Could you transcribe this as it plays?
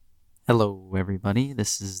Hello, everybody.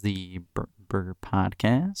 This is the BurtnBurger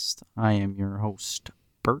podcast. I am your host,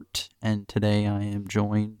 Burt, and today I am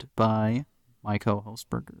joined by my co-host,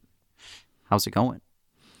 Burger. How's it going?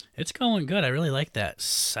 It's going good. I really like that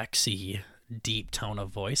sexy, deep tone of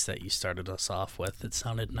voice that you started us off with. It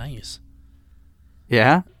sounded nice.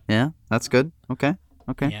 Yeah, that's good. Okay.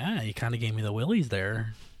 Yeah, you kind of gave me the willies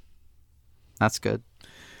there. That's good.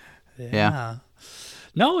 Yeah.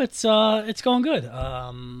 No, it's going good.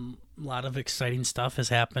 A lot of exciting stuff has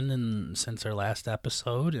happened since our last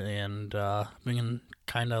episode, and been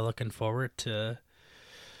kind of looking forward to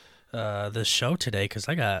this show today because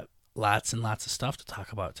I got lots and lots of stuff to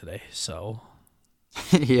talk about today. So,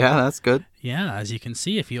 Yeah, that's good. yeah, as you can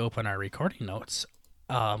see, if you open our recording notes,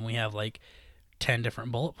 we have like 10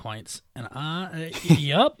 different bullet points, and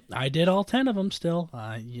yep, I did all 10 of them still.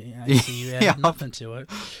 I see you added Yep. nothing to it.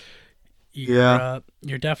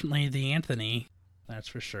 You're definitely the Anthony, that's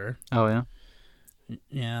for sure. Oh, yeah?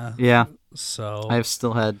 Yeah. Yeah, So I've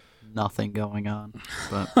still had nothing going on,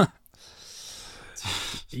 but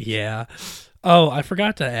yeah. Oh, I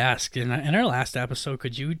forgot to ask. In our last episode,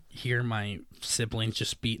 could you hear my siblings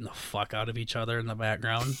just beating the fuck out of each other in the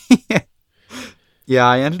background? yeah,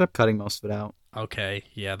 I ended up cutting most of it out. Okay.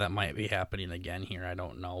 Yeah, that might be happening again here. I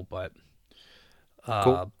don't know, but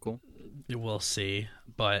Cool. we'll see.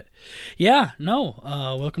 But yeah, no.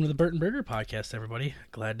 Welcome to the BurtnBurger podcast, everybody.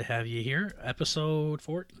 Glad to have you here. Episode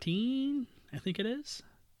 14, I think it is.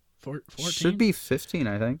 14? Should be 15,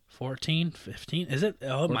 I think. 14, 15. Is it?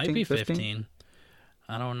 Oh, it 14, might be 15? 15.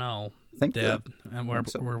 I don't know. I think Yeah, that. and we're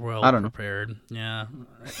so. well I don't know. prepared. Yeah,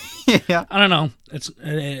 Yeah. I don't know.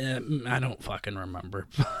 I don't fucking remember.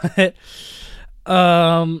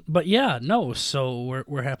 But yeah, no. So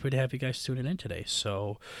we're happy to have you guys tuning in today.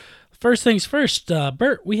 So first things first,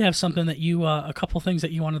 Burt, we have something that you a couple things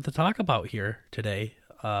that you wanted to talk about here today.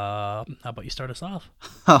 How about you start us off?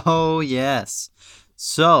 Oh, yes.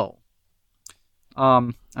 So,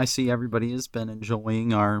 I see everybody has been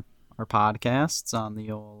enjoying our podcasts on the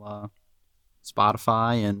old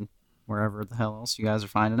Spotify and wherever the hell else you guys are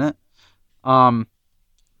finding it. I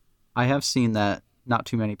have seen that not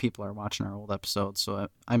too many people are watching our old episodes, so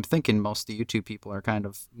I'm thinking most of the YouTube people are kind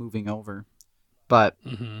of moving over. But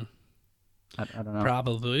I don't know.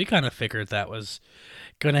 Probably. We kind of figured that was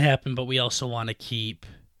going to happen, but we also want to keep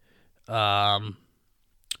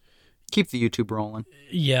Keep the YouTube rolling.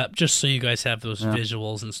 yeah, just so you guys have those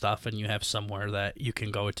visuals and stuff, and you have somewhere that you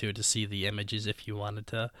can go to see the images if you wanted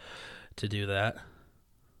to do that.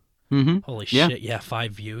 Mm-hmm. Holy Yeah. shit! Yeah,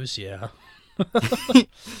 5 views. Yeah.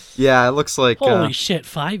 Yeah, it looks like... Holy shit!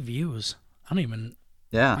 5 views. I don't even.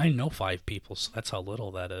 yeah. I know 5 people, so that's how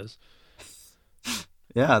little that is.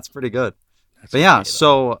 Yeah, it's pretty good. That's But yeah, okay, though.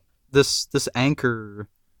 so this Anchor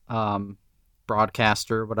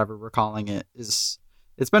broadcaster, whatever we're calling it,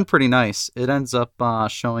 it's been pretty nice. It ends up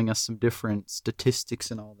showing us some different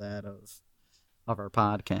statistics and all that of our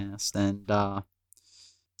podcast, and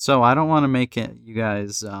so I don't want to make it you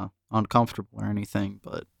guys uncomfortable or anything,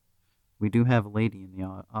 but we do have a lady in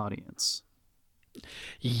the audience.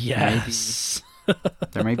 Yes.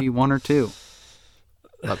 There may be one or two,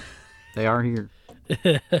 but they are here.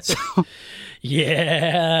 So,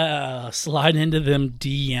 Yeah, slide into them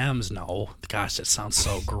DMs. No, gosh, that sounds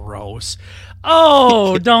so gross.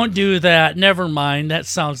 Oh, don't do that. Never mind. That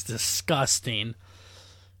sounds disgusting.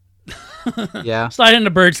 yeah, Slide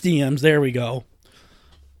into Burt's DMs. There we go.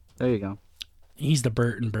 there you go. He's the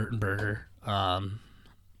BurtnBurger.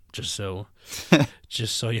 Just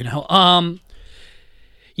so you know.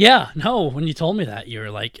 Yeah, no, when you told me that, you were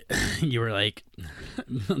like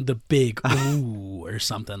the big ooh or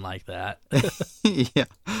something like that. Yeah.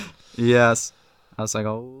 Yes. I was like,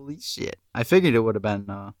 holy shit. I figured it would have been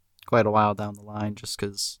quite a while down the line just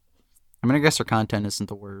because, I mean, I guess our content isn't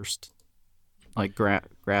the worst, like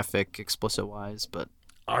graphic, explicit-wise, but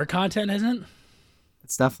Our content isn't?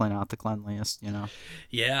 it's definitely not the cleanliest, you know?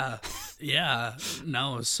 Yeah.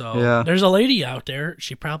 No, so Yeah. there's a lady out there.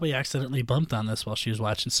 She probably accidentally bumped on this while she was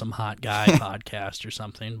watching some hot guy podcast or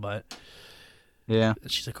something, but Yeah,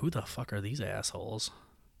 she's like, who the fuck are these assholes?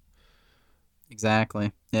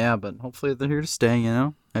 exactly. Yeah, but hopefully they're here to stay, you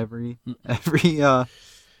know? Every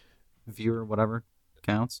viewer, whatever,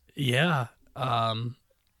 counts. Yeah.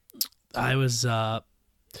 I was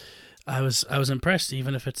impressed,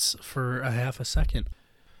 even if it's for a half a second.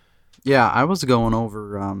 Yeah, I was going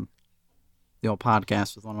over the old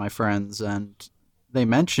podcast with one of my friends, and they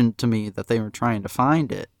mentioned to me that they were trying to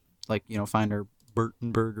find it, like, you know, find our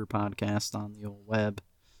BurtnBurger podcast on the old web,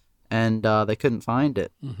 and they couldn't find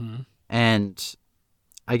it. Mm-hmm. And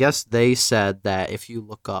I guess they said that if you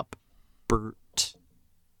look up Burt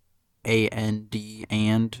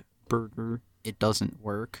and burger, it doesn't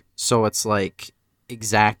work. So it's like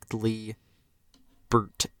exactly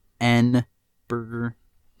BurtnBurger.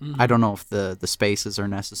 I don't know if the spaces are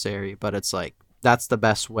necessary, but it's like that's the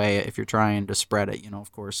best way if you're trying to spread it,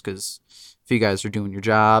 of course, because if you guys are doing your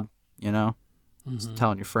job,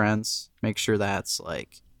 telling your friends, make sure that's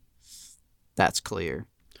clear,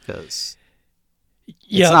 because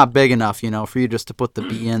it's not big enough, for you just to put the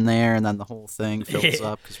B in there and then the whole thing fills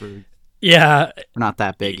up, because we're not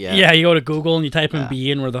that big yet. Yeah, you go to Google and you type in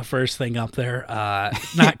B and we're the first thing up there.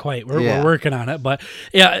 Not quite. We're working on it, but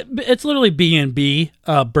yeah, it's literally B&B,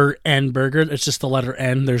 BurtNBurger. It's just the letter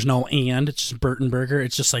N. There's no and. It's just BurtnBurger.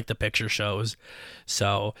 It's just like the picture shows.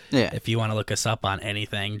 So if you want to look us up on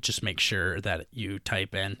anything, just make sure that you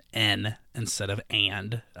type in N instead of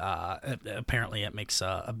and. Apparently it makes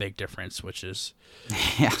a big difference, which is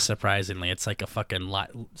surprisingly, it's like a fucking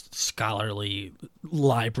scholarly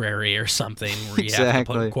library or something where you have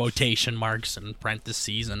to put quotation marks and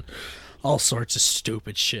parentheses and all sorts of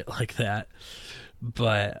stupid shit like that.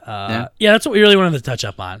 But that's what we really wanted to touch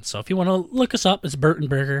up on. So if you want to look us up, it's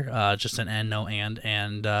BurtnBurger, just an N, no and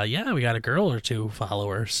we got a girl or two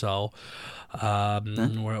followers. So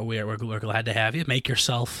we're glad to have you. Make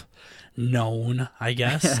yourself known, I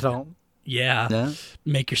guess. At home. Yeah.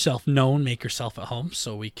 Make yourself known. Make yourself at home,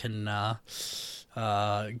 so we can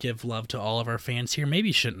give love to all of our fans here. Maybe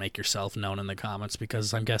you shouldn't make yourself known in the comments,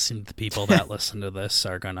 because I'm guessing the people that listen to this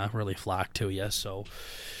are gonna really flock to you. So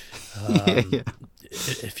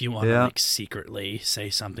if you want to secretly say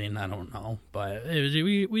something, I don't know, but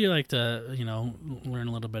we like to learn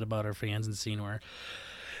a little bit about our fans and seeing where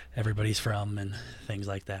everybody's from and things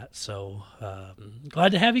like that. So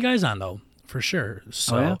glad to have you guys on, though, for sure.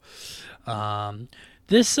 So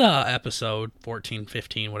this episode 14,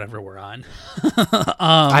 15, whatever we're on.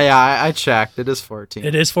 I checked. It is 14.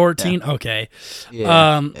 It is 14? Yeah. Okay.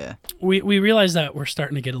 We realize that we're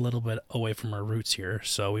starting to get a little bit away from our roots here,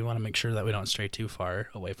 so we want to make sure that we don't stray too far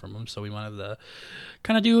away from them. So we wanted to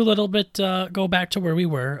kind of do a little bit, go back to where we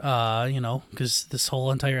were, because this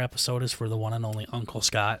whole entire episode is for the one and only Uncle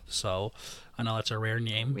Scott. So I know that's a rare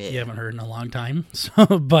name you haven't heard in a long time,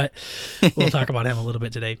 but we'll talk about him a little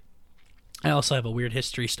bit today. I also have a weird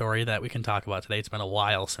history story that we can talk about today. It's been a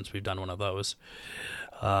while since we've done one of those,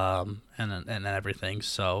 and everything.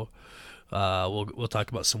 So we'll talk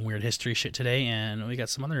about some weird history shit today, and we got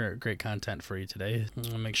some other great content for you today.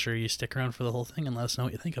 Make sure you stick around for the whole thing and let us know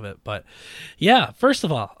what you think of it. But yeah, first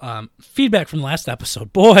of all, feedback from the last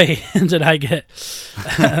episode. Boy, did I get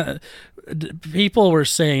people were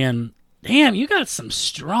saying, "Damn, you got some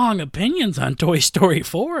strong opinions on Toy Story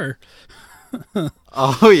 4."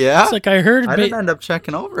 Oh yeah, it's like I heard. I didn't end up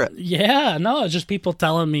checking over it. Yeah, no, it's just people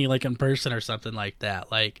telling me like in person or something like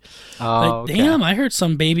that. Like, okay. Damn, I heard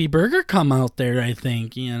some Baby Burger come out there. I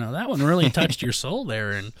think that one really touched your soul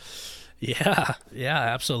there. And yeah,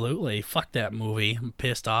 absolutely. Fuck that movie. I'm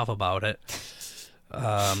pissed off about it.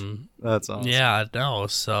 That's awesome. Yeah, no.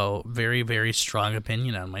 So very, very strong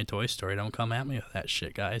opinion on my Toy Story. Don't come at me with that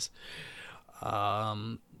shit, guys.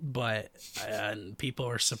 But people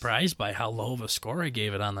were surprised by how low of a score I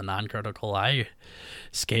gave it on the non-critical eye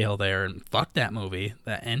scale there. And fuck that movie.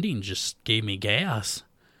 That ending just gave me gas.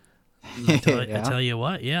 I tell you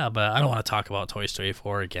what, but I don't want to talk about Toy Story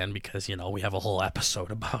 4 again because, we have a whole episode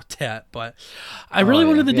about that. But I really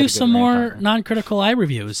wanted to do some more non-critical eye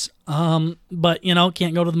reviews. But,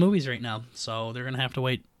 can't go to the movies right now. So they're going to have to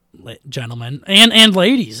wait. Gentlemen and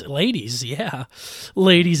ladies, yeah,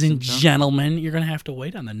 ladies and gentlemen, you're gonna have to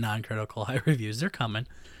wait on the non-critical eye reviews. They're coming.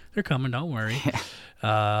 Don't worry.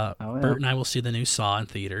 Burt and I will see the new Saw in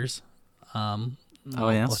theaters.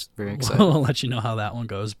 Very excited. We'll let you know how that one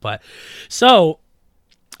goes. But so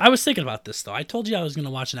I was thinking about this though. I told you I was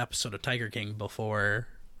gonna watch an episode of Tiger King before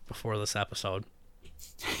this epised.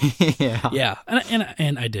 Yeah,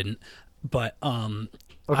 and I didn't. But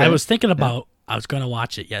I was thinking about. I was going to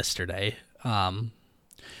watch it yesterday,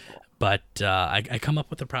 but I come up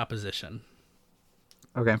with a proposition.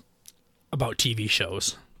 Okay. About TV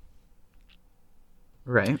shows.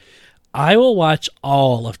 Right. I will watch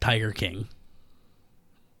all of Tiger King.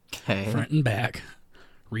 Okay. Front and back.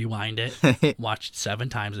 Rewind it. Watch it 7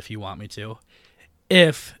 times if you want me to.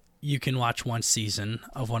 If you can watch one season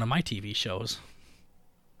of one of my TV shows.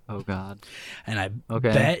 Oh, God. And I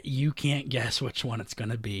bet you can't guess which one it's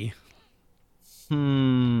going to be.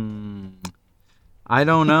 I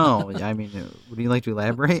don't know. I mean, would you like to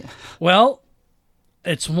elaborate? Well,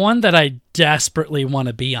 it's one that I desperately want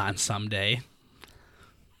to be on someday.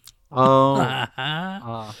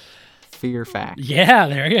 Oh. Fear fact. Yeah,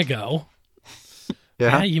 there you go.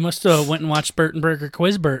 Yeah, you must have went and watched BurtnBurger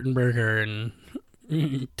Quiz BurtnBurger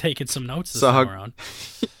and taken some notes this time around.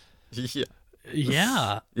 Yeah.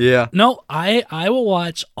 Yeah. Yeah. No, I will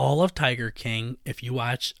watch all of Tiger King if you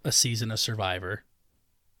watch a season of Survivor.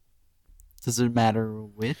 Does it matter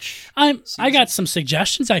which? I got some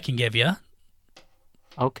suggestions I can give you.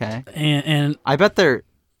 Okay. And I bet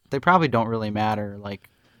they probably don't really matter, like,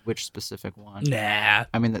 which specific one. Nah.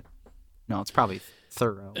 I mean, it's probably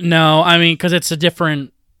thorough. No, I mean, because it's a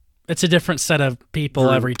different set of people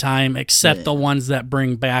every time, except the ones that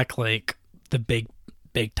bring back, like, the big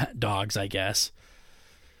dogs, I guess.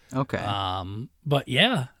 Okay. But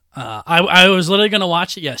yeah, I was literally gonna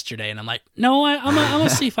watch it yesterday, and I'm like, no, I'm gonna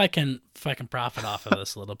see if I can profit off of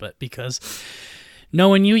this a little bit, because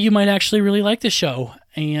knowing you might actually really like the show,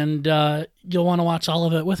 and you'll want to watch all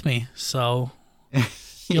of it with me. So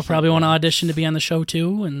you'll probably want to audition to be on the show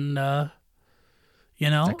too, and then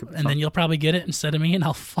you'll probably get it instead of me, and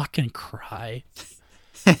I'll fucking cry.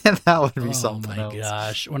 That would be something else. Oh my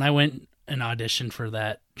gosh. When I went and auditioned for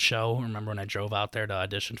that show, remember when I drove out there to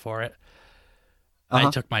audition for it? I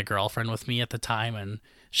took my girlfriend with me at the time, and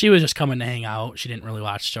she was just coming to hang out. She didn't really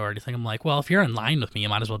watch the show or anything. I'm like, well, if you're in line with me, you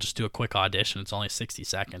might as well just do a quick audition. It's only 60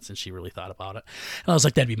 seconds, and she really thought about it. And I was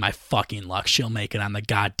like, that'd be my fucking luck. She'll make it on the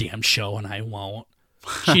goddamn show, and I won't.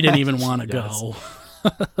 She didn't even want to go.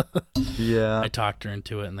 Yeah, I talked her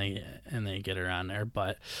into it, and they get her on there.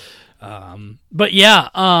 But yeah.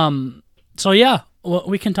 So yeah, well,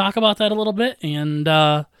 we can talk about that a little bit, and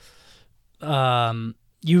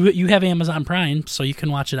you have Amazon Prime, so you can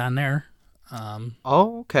watch it on there.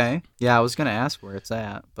 Okay. Yeah, I was gonna ask where it's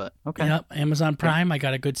at, but okay. Yep, Amazon Prime. I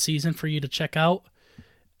got a good season for you to check out,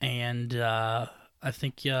 and I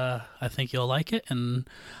think you'll like it, and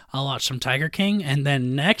I'll watch some Tiger King, and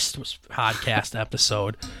then next podcast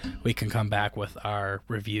episode we can come back with our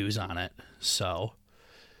reviews on it. So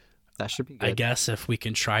that should be good. I guess if we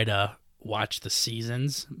can try to watch the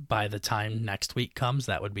seasons by the time next week comes,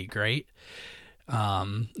 that would be great. It's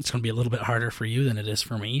going to be a little bit harder for you than it is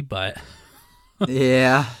for me, but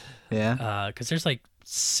yeah, because there's like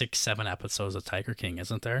 6-7 episodes of Tiger King,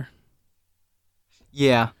 isn't there?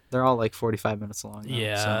 Yeah, they're all like 45 minutes long.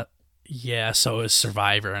 Yeah. So is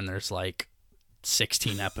Survivor, and there's like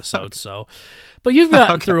 16 episodes. So, but you've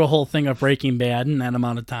gotten through a whole thing of Breaking Bad in that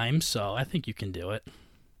amount of time, so I think you can do it.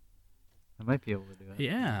 I might be able to do it.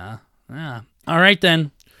 Yeah. All right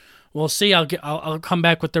then. We'll see. I'll come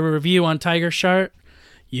back with the review on Tiger Shark.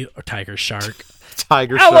 Tiger Shark.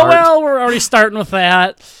 Tiger Shark. LOL, we're already starting with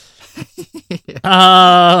that. Yeah,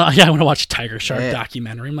 I want to watch a Tiger Shark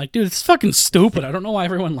documentary. I'm like, dude, it's fucking stupid. I don't know why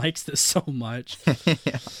everyone likes this so much.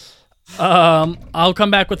 I'll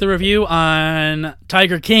come back with the review on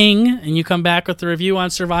Tiger King, and you come back with the review on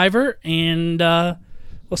Survivor, and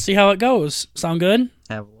we'll see how it goes. Sound good?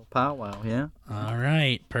 Have a little powwow, yeah. All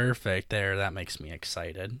right, perfect. There, that makes me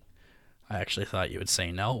excited. I actually thought you would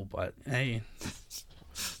say no, but hey.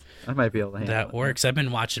 I might be able to handle that. Works. I've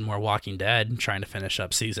been watching more Walking Dead and trying to finish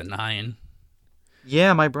up season 9.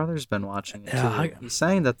 Yeah, my brother's been watching it too. He's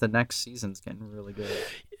saying that the next season's getting really good.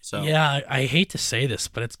 So yeah, I hate to say this,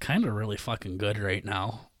 but it's kind of really fucking good right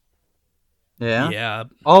now. Yeah? Yeah.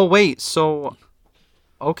 Oh, wait, so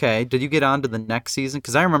okay, did you get on to the next season?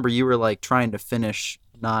 Because I remember you were like trying to finish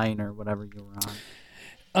 9 or whatever you were on.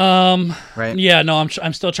 Right? Yeah, no,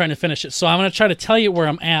 I'm still trying to finish it. So I'm going to try to tell you where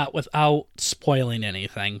I'm at without spoiling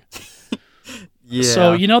anything. Yeah.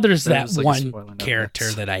 So, there's that like one character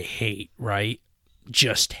that I hate, right?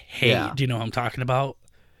 Just hate. Yeah. Do you know what I'm talking about?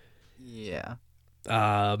 Yeah.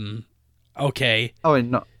 Okay. Oh,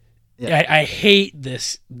 no. Yeah. I hate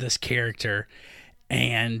this character,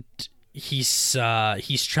 and he's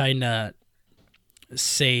trying to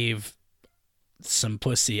save some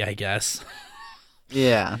pussy, I guess.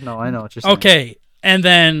 Yeah, no, I know what you're saying. Okay, and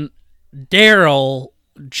then Daryl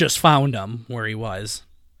just found him where he was.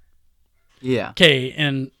 Yeah. Okay,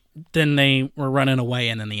 and then they were running away,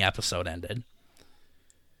 and then the episode ended.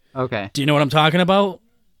 Okay. Do you know what I'm talking about?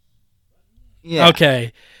 Yeah.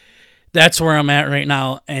 Okay, that's where I'm at right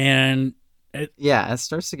now, and it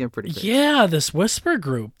starts to get pretty good. Yeah, this Whisper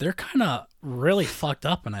group, they're kind of really fucked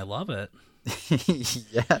up, and I love it.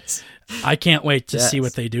 Yes. I can't wait to see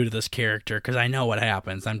what they do to this character, because I know what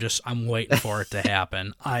happens. I'm waiting for it to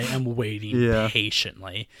happen. I am waiting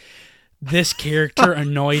patiently. This character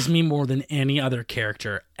annoys me more than any other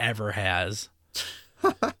character ever has.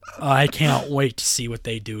 I can't wait to see what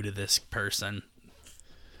they do to this person.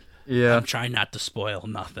 Yeah. I'm trying not to spoil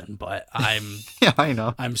nothing, but I'm yeah, I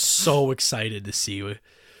know. I'm so excited to see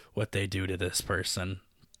what they do to this person.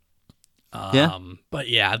 But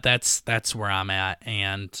yeah, that's where I'm at,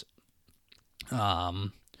 and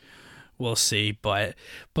We'll see, but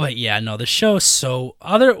yeah, no, the show's so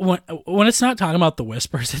when it's not talking about the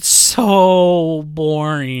Whispers, it's so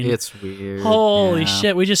boring. It's weird. Holy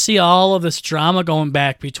shit, we just see all of this drama going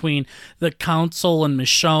back between the council and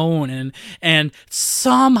Michonne, and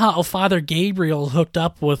somehow Father Gabriel hooked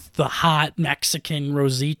up with the hot Mexican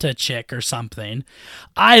Rosita chick or something.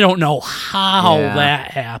 I don't know how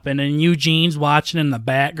that happened, and Eugene's watching in the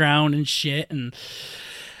background and shit, and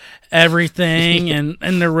everything, and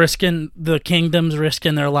the kingdom's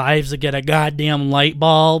risking their lives to get a goddamn light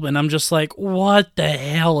bulb, and I'm just like, what the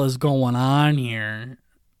hell is going on here?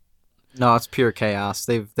 No, it's pure chaos.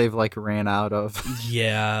 They've like ran out of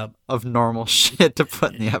of normal shit to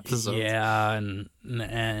put in the episodes. Yeah,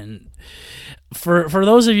 and for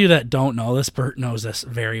those of you that don't know this, Burt knows this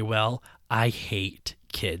very well. I hate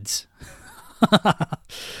kids.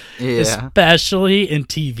 Especially in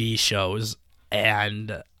TV shows,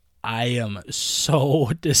 and I am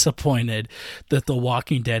so disappointed that The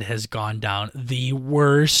Walking Dead has gone down the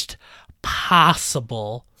worst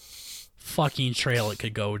possible fucking trail it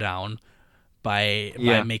could go down by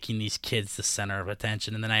making these kids the center of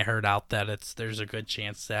attention. And then I heard out that there's a good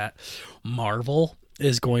chance that Marvel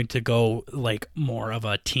is going to go like more of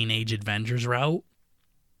a teenage Avengers route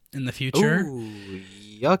in the future. Ooh,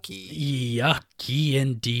 yucky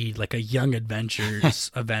indeed, like a young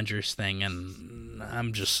Avengers thing, and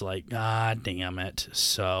I'm just like, damn it.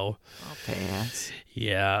 So I'll pass.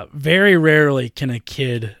 Yeah, very rarely can a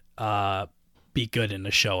kid be good in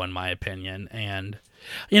a show, in my opinion. And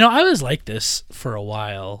I was like this for a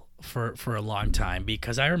while, for a long time,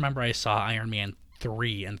 because I remember I saw Iron Man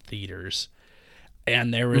 3 in theaters,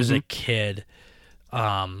 and there was a kid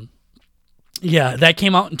that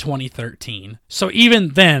came out in 2013. So even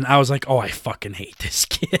then, I was like, oh, I fucking hate this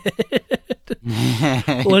kid.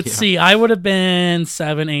 Let's see. I would have been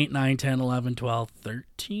 7, 8, 9, 10, 11, 12,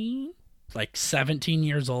 13. Like 17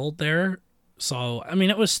 years old there. So, I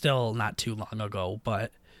mean, it was still not too long ago,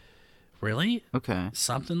 but really? Okay.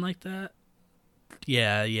 Something like that?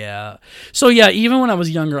 Yeah. So, yeah, even when I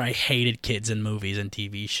was younger, I hated kids in movies and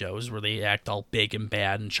TV shows where they act all big and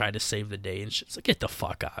bad and try to save the day and shit. It's like, get the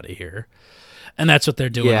fuck out of here. And that's what they're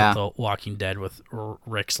doing with The Walking Dead with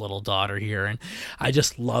Rick's little daughter here. And I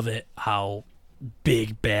just love it how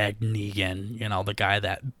Big Bag Negan, the guy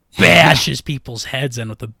that bashes people's heads in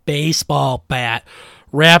with a baseball bat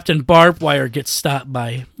wrapped in barbed wire, gets stopped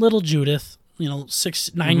by little Judith,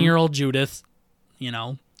 9-year-old Judith.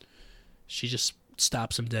 She just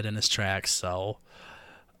stops him dead in his tracks. So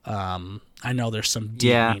I know there's some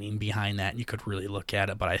deep meaning behind that, and you could really look at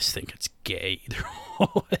it, but I think it's gay either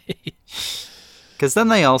way. Because then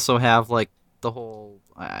they also have, like, the whole,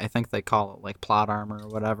 I think they call it, like, plot armor or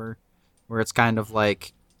whatever, where it's kind of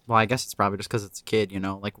like, well, I guess it's probably just because it's a kid,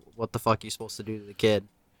 like, what the fuck are you supposed to do to the kid?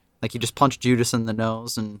 Like, you just punch Judas in the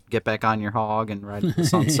nose and get back on your hog and ride to the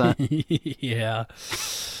sunset? Yeah.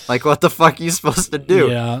 Like, what the fuck are you supposed to do?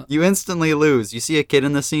 Yeah. You instantly lose. You see a kid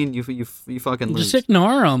in the scene, you fucking lose. Just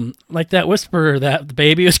ignore him. Like that whisperer that the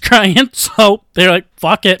baby was crying, so they're like,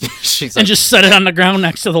 fuck it. And just set it on the ground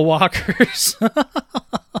next to the walkers.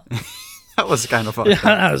 That was kind of fun. Yeah,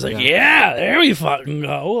 I was like, there we fucking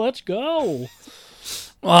go. Let's go.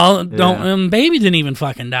 Well, baby didn't even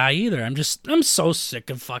fucking die either. I'm so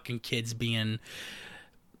sick of fucking kids being,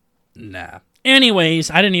 nah.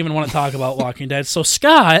 Anyways, I didn't even want to talk about Walking Dead. So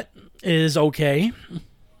Scott is okay.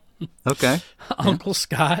 Okay. Uncle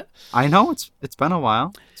Scott. I know it's been a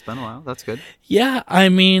while. That's good. Yeah, I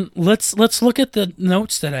mean, let's look at the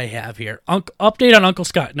notes that I have here. Update on Uncle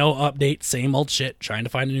Scott. No update. Same old shit. Trying to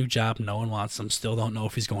find a new job. No one wants him. Still don't know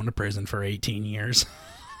if he's going to prison for 18 years.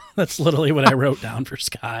 That's literally what I wrote down for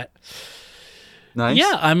Scott. Nice.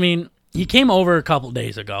 Yeah, I mean, he came over a couple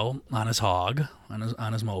days ago on his hog,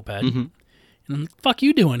 on his moped. Mm-hmm. And I'm like, fuck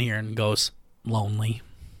you doing here? And he goes, lonely.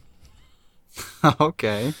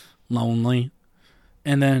 Okay. Lonely.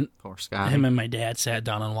 And then poor Scott. Him and my dad sat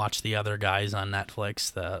down and watched the other guys on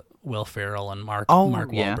Netflix, the Will Ferrell and Mark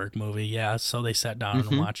Wahlberg movie. Yeah, so they sat down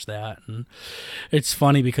and watched that. And it's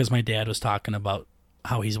funny because my dad was talking about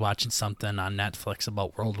how he's watching something on Netflix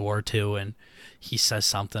about World War II, and he says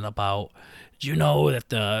something about, do you know that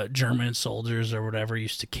the German soldiers or whatever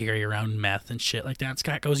used to carry around meth and shit like that? And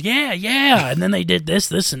Scott goes, yeah, and then they did this,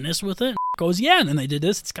 and this with it. And goes, yeah, and then they did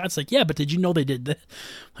this. And Scott's like, yeah, but did you know they did this?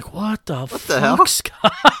 I'm like, what the fuck,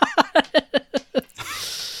 Scott?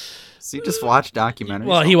 So you just watch documentaries?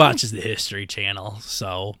 Well, he watches the History Channel,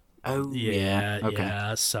 so... Oh, yeah. Okay.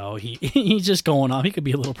 Yeah. So he's just going off. He could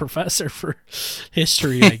be a little professor for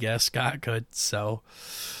history, I guess. Scott could. So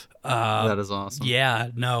that is awesome.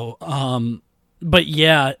 Yeah. No. But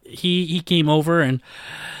yeah, he came over and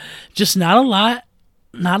just not a lot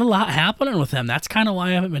happening with him. That's kind of why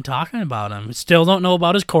I haven't been talking about him. Still don't know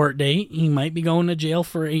about his court date. He might be going to jail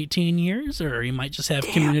for 18 years, or he might just have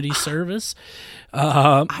community service.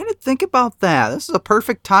 I didn't think about that. This is a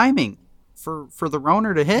perfect timing for the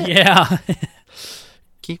Roner to hit. Yeah.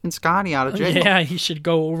 Keeping Scotty out of jail. Yeah, he should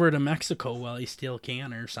go over to Mexico while he still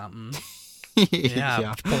can or something.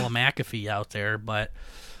 Yeah. Pull a McAfee out there, but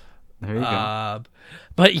there you go.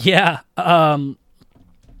 But yeah,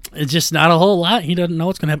 it's just not a whole lot. He doesn't know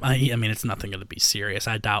what's going to happen. I mean, it's nothing going to be serious.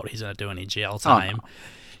 I doubt he's going to do any jail time. Oh, no.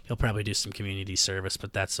 He'll probably do some community service,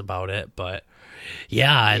 but that's about it. But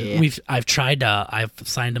yeah. I've signed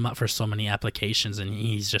him up for so many applications, and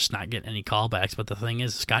he's just not getting any callbacks. But the thing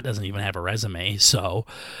is, Scott doesn't even have a resume. So,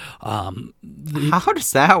 how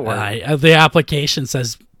does that work? The application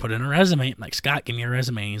says put in a resume. I'm like, Scott, give me a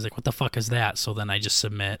resume. And he's like, what the fuck is that? So then I just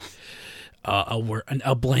submit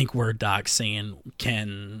a blank Word doc saying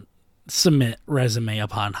can submit resume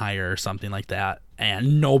upon hire or something like that,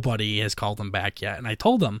 and nobody has called him back yet. And I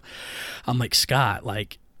told him, I'm like, Scott,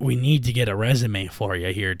 like, we need to get a resume for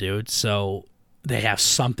you here, dude, so they have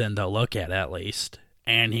something to look at least.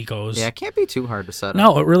 And he goes, yeah, it can't be too hard to set up.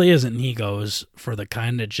 No, it really isn't. And he goes, for the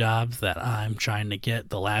kind of job that I'm trying to get,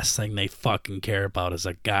 the last thing they fucking care about is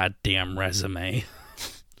a goddamn resume.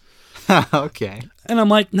 Okay. And I'm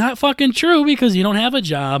like, not fucking true, because you don't have a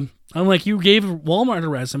job. I'm like, you gave Walmart a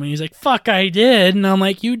resume. He's like, fuck, I did. And I'm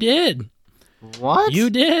like, you did. What? You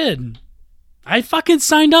did. I fucking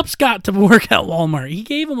signed up Scott to work at Walmart. He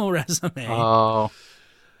gave him a resume. Oh,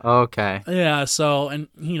 okay. Yeah, so, and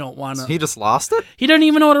he don't want to. So he just lost it? He doesn't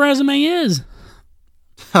even know what a resume is.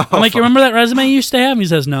 I'm like, you remember that resume you used to have? He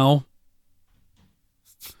says, no.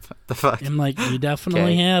 What the fuck? I'm like, you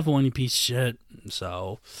definitely have one, you piece of shit.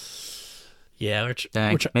 So, yeah.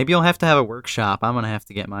 Maybe you'll have to have a workshop. I'm going to have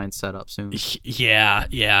to get mine set up soon. Yeah.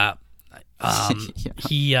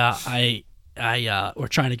 We're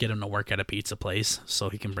trying to get him to work at a pizza place so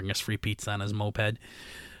he can bring us free pizza on his moped.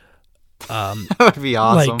 That would be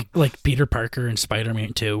awesome. Like Peter Parker in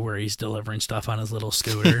Spider-Man 2, where he's delivering stuff on his little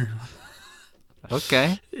scooter.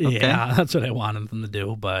 Okay. Yeah, that's what I wanted them to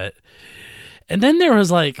do. And then there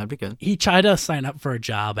was like, that'd be good. He tried to sign up for a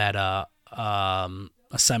job at a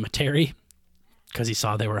cemetery because he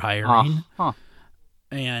saw they were hiring.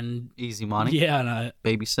 And easy money. Yeah, and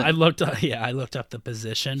babysit. I looked up the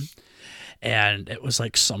position, and it was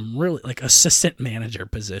like some really like assistant manager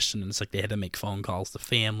position. And it's like they had to make phone calls to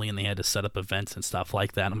family, and they had to set up events and stuff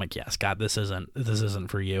like that. And I'm like, yeah, Scott, this isn't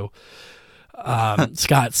for you.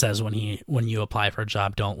 Scott says when you apply for a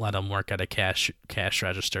job, don't let him work at a cash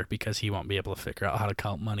register, because he won't be able to figure out how to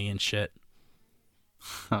count money and shit.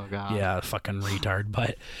 Oh god. Yeah, fucking retard.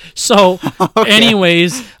 But so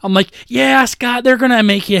anyways, I'm like, yeah, Scott, they're gonna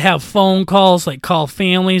make you have phone calls, like call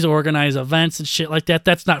families, organize events and shit like that.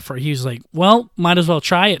 That's not for you. He's like, well, might as well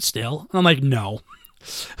try it still. I'm like, no.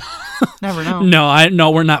 Never know. No,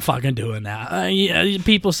 we're not fucking doing that. Yeah,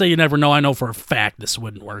 people say you never know. I know for a fact this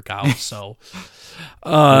wouldn't work out. So,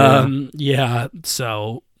 yeah.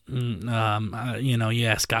 So,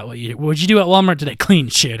 Scott, what'd you do at Walmart today? Clean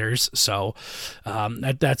shitters. So,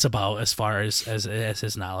 that's about as far as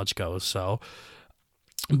his knowledge goes. So,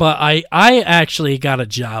 but I actually got a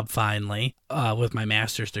job finally with my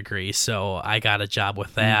master's degree. So I got a job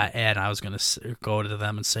with that, and I was gonna go to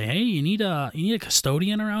them and say, hey, you need a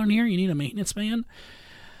custodian around here? You need a maintenance man?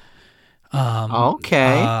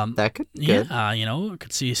 Okay, that could be good. Yeah,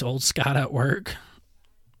 could see old Scott at work.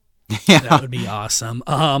 Yeah, that would be awesome.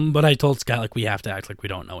 But I told Scott, like, we have to act like we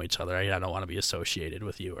don't know each other. I don't want to be associated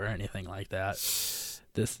with you or anything like that.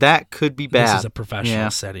 That could be bad. This is a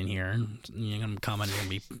professional setting here. You're gonna come and you're gonna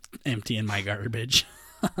be emptying my garbage.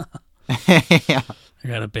 Yeah. I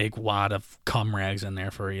got a big wad of cum rags in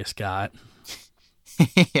there for you, Scott.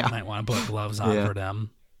 Yeah. Might want to put gloves on for them.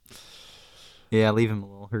 Yeah, leave him a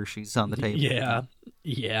little Hershey's on the table.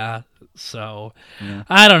 Yeah. So,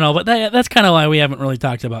 I don't know, but that's kind of why we haven't really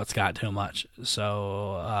talked about Scott too much.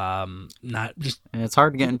 So, not just... And it's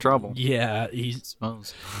hard to get in trouble. Yeah, he's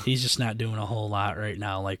just not doing a whole lot right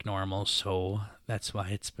now like normal, so that's why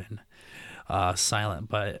it's been silent.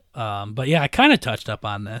 But yeah, I kind of touched up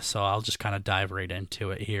on this, so I'll just kind of dive right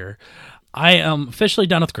into it here. I am officially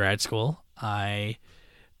done with grad school. I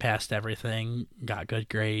passed everything, got good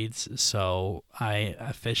grades, so I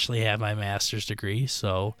officially have my master's degree,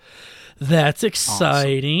 so that's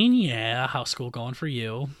exciting. Awesome. Yeah, how's school going for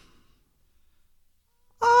you?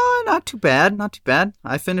 Not too bad.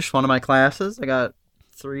 I finished one of my classes. I got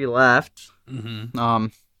 3 left. Mm-hmm.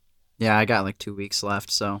 Yeah, I got like 2 weeks left,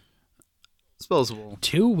 so Disposable.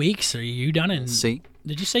 2 weeks? Are you done in... See?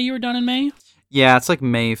 Did you say you were done in May? Yeah, it's like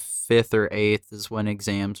May 5th or 8th is when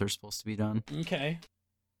exams are supposed to be done. Okay.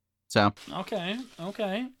 So. Okay.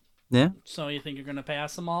 Yeah. So you think you're going to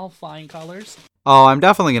pass them all? Flying colors? Oh, I'm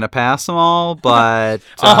definitely going to pass them all, but...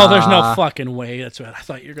 oh, there's no fucking way. That's what I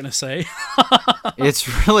thought you were going to say.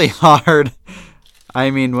 It's really hard. I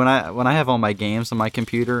mean, when I have all my games on my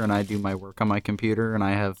computer and I do my work on my computer and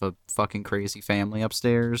I have a fucking crazy family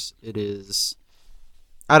upstairs, it is...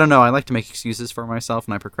 I don't know. I like to make excuses for myself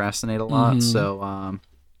and I procrastinate a lot, so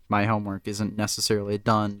my homework isn't necessarily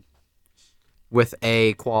done with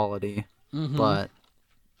A quality, but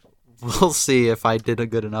we'll see if I did a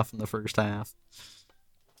good enough in the first half.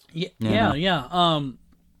 Yeah. I'm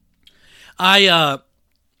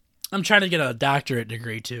trying to get a doctorate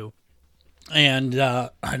degree too. And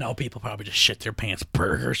I know people probably just shit their pants.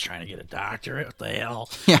 Burgers trying to get a doctorate. What the hell?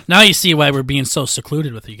 Yeah. Now you see why we're being so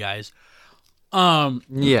secluded with you guys.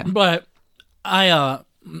 Yeah. But my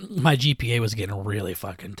GPA was getting really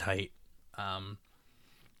fucking tight to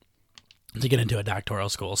get into a doctoral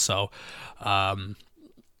school. So I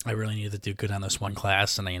really needed to do good on this one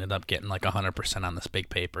class, and I ended up getting like 100% on this big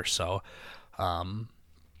paper. So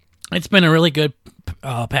it's been a really good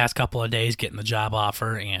past couple of days getting the job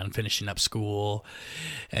offer and finishing up school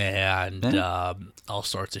and all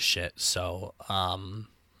sorts of shit. So I'm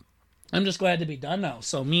just glad to be done now.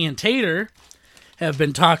 So me and Tater have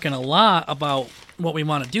been talking a lot about what we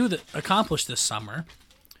want to do to accomplish this summer.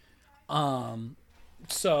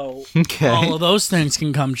 So all of those things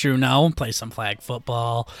can come true now. Play some flag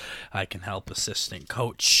football. I can help assistant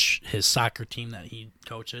coach his soccer team that he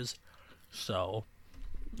coaches. So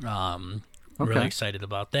really excited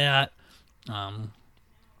about that.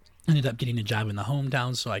 Ended up getting a job in the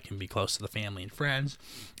hometown so I can be close to the family and friends.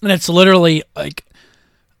 And it's literally like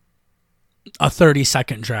a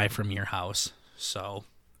 30-second drive from your house. So.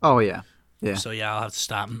 Oh, yeah. Yeah. So, yeah, I'll have to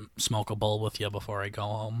stop and smoke a bowl with you before I go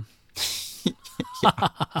home.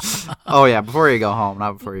 Oh, yeah, before you go home,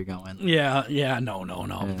 not before you go in. Yeah, no.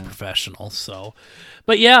 I'm professional, so.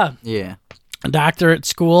 But, yeah. Yeah. Doctorate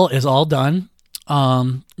school is all done.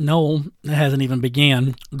 No, it hasn't even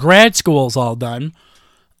began. Grad school's all done.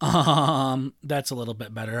 That's a little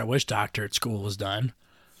bit better. I wish doctorate school was done.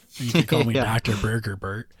 You could call me Dr. Burger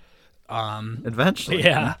Burt. Eventually.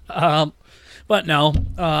 Yeah. But no,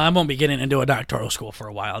 I won't be getting into a doctoral school for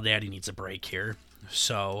a while. Daddy needs a break here.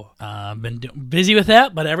 So I've been busy with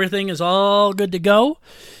that, but everything is all good to go.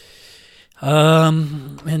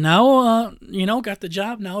 And now, got the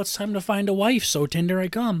job. Now it's time to find a wife. So Tinder I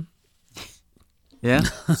come. Yeah.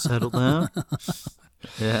 Settle down.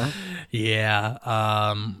 Yeah. Yeah.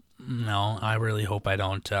 No, I really hope I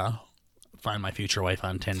don't find my future wife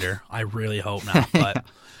on Tinder. I really hope not, but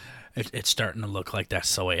it's starting to look like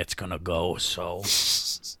that's the way it's going to go. So,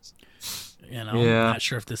 I'm not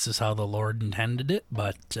sure if this is how the Lord intended it,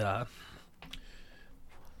 but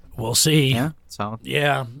we'll see. Yeah. So,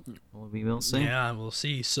 yeah. Well, we will see. Yeah, we'll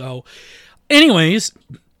see. So, anyways,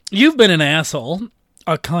 you've been an asshole.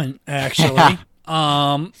 A cunt, actually.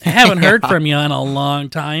 Haven't heard from you in a long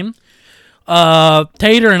time.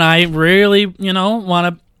 Tater and I really,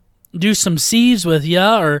 want to do some C's with you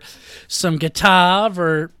or some guitar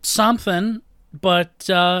or something, but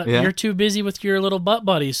you're too busy with your little butt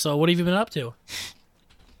buddies. So what have you been up to?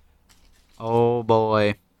 Oh,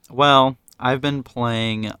 boy. Well, I've been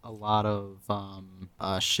playing a lot of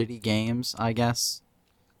shitty games, I guess.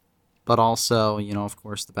 But also, of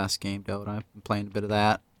course, the best game, Dota. I've been playing a bit of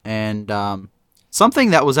that. And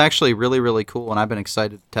something that was actually really, really cool, and I've been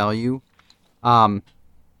excited to tell you. So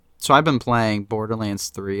I've been playing Borderlands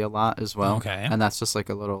 3 a lot as well. Okay. And that's just like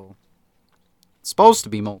a little... It's supposed to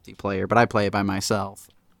be multiplayer, but I play it by myself.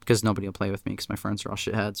 Because nobody will play with me because my friends are all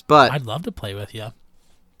shitheads. But I'd love to play with you.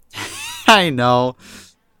 I know.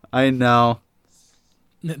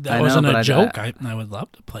 That wasn't a joke. I would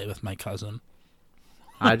love to play with my cousin.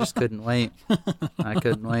 I just couldn't wait. I've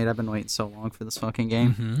been waiting so long for this fucking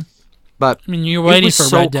game. Mm-hmm. But I mean, you're waiting for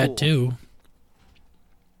Red Dead 2.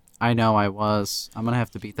 I know I was. I'm going to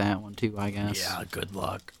have to beat that one too, I guess. Yeah, good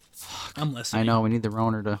luck. Fuck. I'm listening. I know, we need the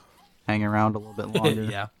Roner to hang around a little bit longer.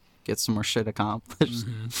 Yeah. Get some more shit accomplished.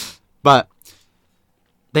 Mm-hmm. But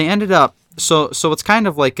they ended up... So it's kind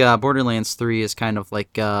of like Borderlands 3 is kind of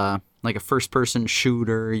like a first-person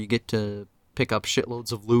shooter. You get to pick up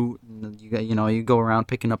shitloads of loot. And you go around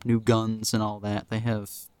picking up new guns and all that. They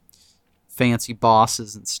have fancy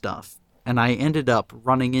bosses and stuff. And I ended up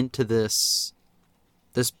running into this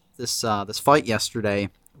fight yesterday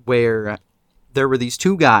where there were these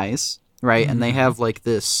two guys, right? Mm-hmm. And they have like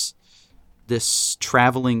this this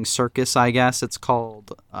traveling circus, I guess. It's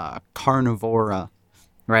called Carnivora,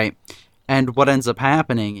 right? And what ends up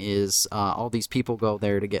happening is all these people go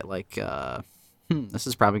there to get like this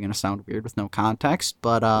is probably going to sound weird with no context,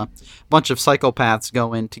 but a bunch of psychopaths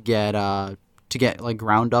go in to get like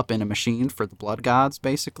ground up in a machine for the blood gods,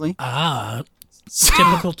 basically.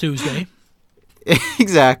 Typical Tuesday.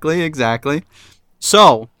 Exactly.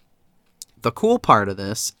 So the cool part of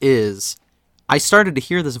this is I started to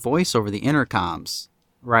hear this voice over the intercoms,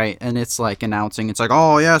 right? And it's like announcing, it's like,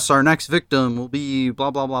 oh yes, our next victim will be blah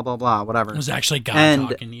blah blah blah blah, whatever. It was actually God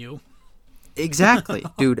talking to you. Exactly,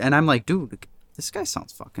 dude. And I'm like, dude, this guy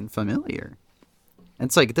sounds fucking familiar. And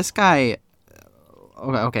it's like, this guy,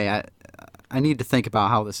 okay, I need to think about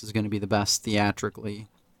how this is going to be the best theatrically,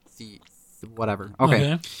 whatever.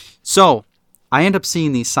 Okay. So I end up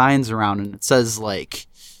seeing these signs around, and it says like,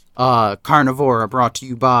 Carnivora brought to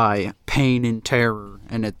you by Pain and Terror,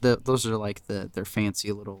 and those are like their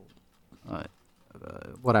fancy little,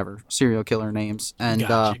 whatever, serial killer names. And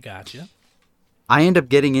Gotcha. I end up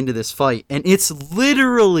getting into this fight, and it's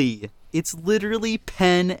literally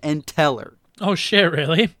Penn and Teller. Oh shit!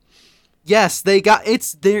 Really? Yes,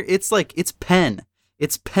 it's there. It's like it's Penn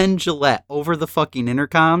Jillette over the fucking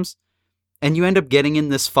intercoms, and you end up getting in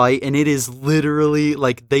this fight, and it is literally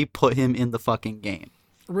like they put him in the fucking game.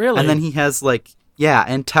 Really? And then he has like, yeah,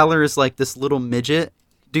 and Teller is like this little midget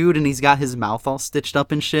dude, and he's got his mouth all stitched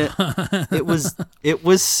up and shit. It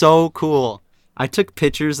was so cool. I took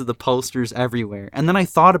pictures of the posters everywhere, and then I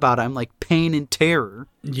thought about it. I'm like, Pain and Terror,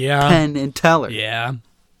 yeah, Penn and Teller. Yeah.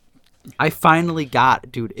 I finally got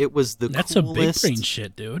it, dude. It was That's coolest. a big brain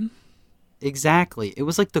shit, dude. Exactly. It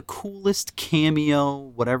was like the coolest cameo,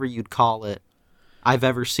 whatever you'd call it, I've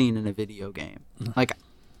ever seen in a video game. Like,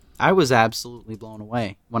 I was absolutely blown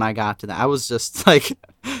away when I got to that. I was just like,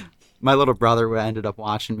 my little brother ended up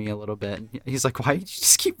watching me a little bit. And he's like, why do you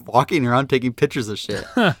just keep walking around taking pictures of shit?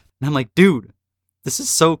 And I'm like, dude, this is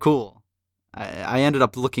so cool. I ended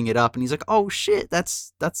up looking it up, and he's like, oh shit,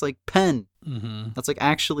 that's like Penn. Mm-hmm. That's like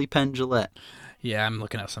actually Penn Jillette. Yeah, I'm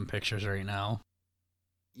looking at some pictures right now.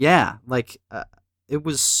 Yeah, like it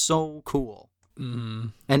was so cool. Mm-hmm.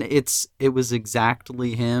 And it was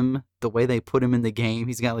exactly him. The way they put him in the game,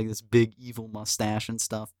 he's got like this big evil mustache and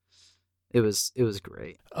stuff. It was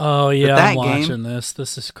great. Oh yeah, I'm watching this.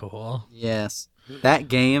 This is cool. Yes, that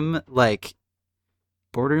game, like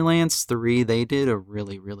Borderlands 3, they did a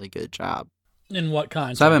really, really good job. In what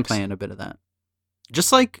context? So I've been playing a bit of that.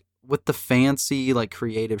 Just like with the fancy, like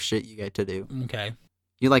creative shit you get to do. Okay.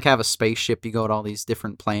 You like have a spaceship, you go to all these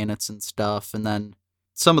different planets and stuff, and then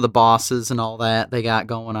some of the bosses and all that they got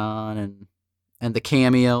going on, and the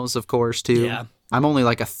cameos, of course, too. Yeah. I'm only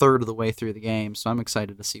like a third of the way through the game, so I'm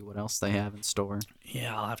excited to see what else they have in store.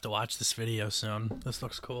 Yeah, I'll have to watch this video soon. This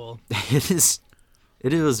looks cool. It is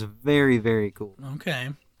very, very cool. Okay.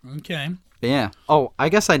 But yeah. Oh, I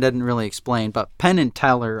guess I didn't really explain, but Penn and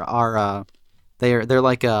Teller are they're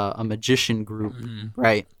like a magician group,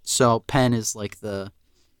 right? So Penn is like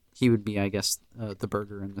he would be, I guess, the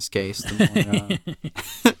burger in this case. The more,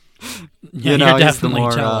 yeah, you're definitely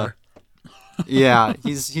more, Teller. Yeah,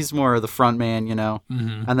 he's more of the front man, you know.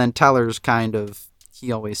 Mm-hmm. And then Teller's kind of,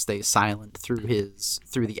 he always stays silent through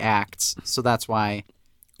the acts. So that's why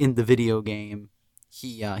in the video game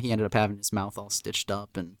he ended up having his mouth all stitched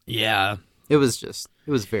up, and yeah, it was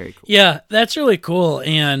very cool. Yeah, that's really cool.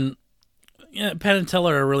 And yeah, Penn and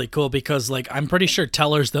Teller are really cool because like I'm pretty sure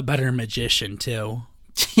Teller's the better magician too.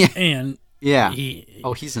 Yeah. And yeah.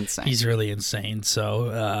 He's insane. He's really insane. So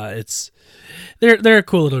they're a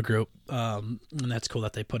cool little group. And that's cool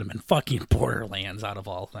that they put him in fucking Borderlands out of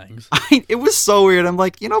all things. It was so weird. I'm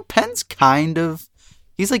like, Penn's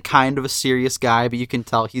he's like kind of a serious guy, but you can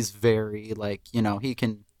tell he's very like, he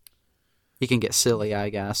can get silly, I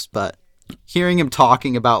guess. But hearing him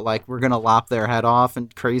talking about like we're gonna lop their head off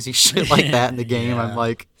and crazy shit like that in the game, yeah. I'm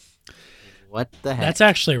like, what the heck? That's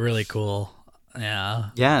actually really cool.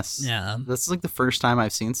 Yeah. Yes. Yeah. That's like the first time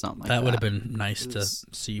I've seen something like that. That would have been nice to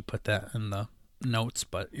see you put that in the notes,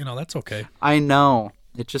 but that's okay. I know.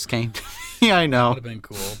 It just came to me. I know. That would have been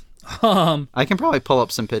cool. I can probably pull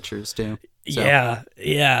up some pictures too. So.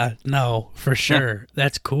 Yeah. No, for sure. Yeah.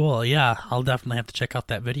 That's cool. Yeah. I'll definitely have to check out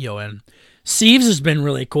that video. And Thieves has been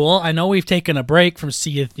really cool. I know we've taken a break from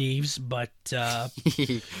Sea of Thieves, but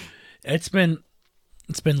it's been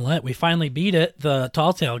lit. We finally beat it. The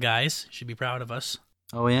Tall Tale guys should be proud of us.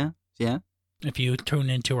 Oh, yeah? Yeah? If you tune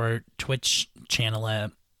into our Twitch channel at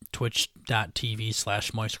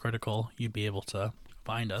twitch.tv/moistcritical, you'd be able to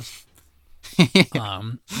find us.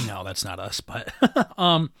 No, that's not us, but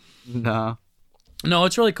no,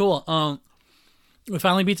 it's really cool. we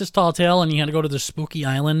finally beat this tall tale, and you had to go to the spooky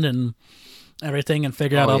island and everything and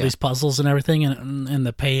figure out all these puzzles and everything, and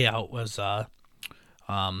the payout was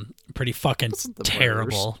pretty fucking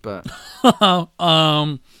terrible. Worst, but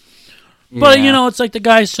but you know, it's like the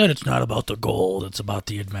guy said, it's not about the gold, it's about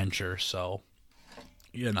the adventure. So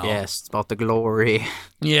you know, yes, it's about the glory.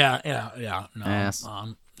 Yeah. No, yes.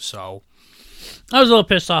 So I was a little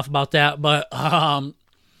pissed off about that, but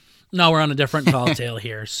now we're on a different tall tale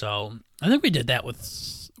here. So I think we did that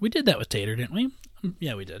with Tater, didn't we?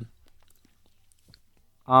 Yeah, we did.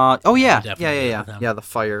 Oh yeah, yeah. Yeah, the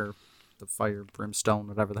fire brimstone,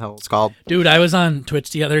 whatever the hell it's called. Dude, I was on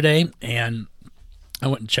Twitch the other day, and I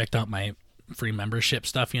went and checked out my free membership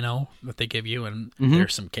stuff, you know, that they give you, and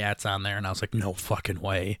there's some cats on there, and I was like, no fucking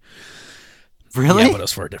way. Really? Yeah, but it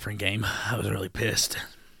was for a different game. I was really pissed.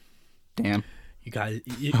 Damn. You guys,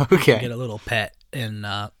 you okay. get a little pet in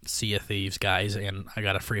Sea of Thieves, guys, and I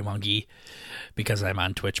got a free monkey because I'm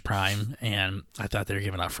on Twitch Prime, and I thought they were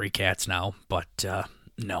giving out free cats now, but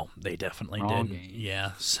no, they definitely didn't. Gay.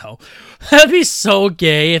 Yeah, so that'd be so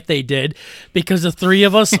gay if they did, because the three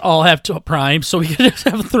of us all have Prime, so we could just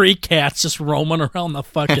have 3 cats just roaming around the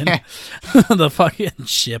fucking the fucking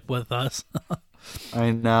ship with us.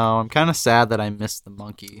 I know. I'm kind of sad that I missed the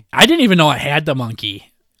monkey. I didn't even know I had the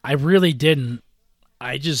monkey. I really didn't.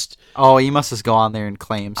 I just... Oh, you must just go on there and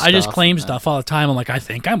claim stuff. I just claim stuff all the time. I'm like, I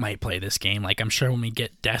think I might play this game. Like, I'm sure when we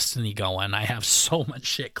get Destiny going, I have so much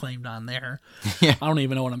shit claimed on there. Yeah. I don't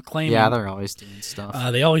even know what I'm claiming. Yeah, they're always doing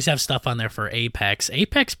stuff. They always have stuff on there for Apex.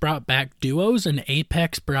 Apex brought back duos, and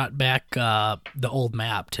Apex brought back the old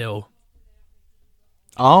map, too.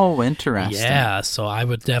 Oh, interesting. Yeah, so I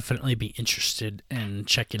would definitely be interested in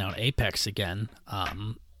checking out Apex again.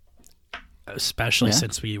 Especially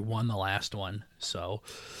since we won the last one. So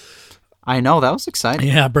I know, that was exciting.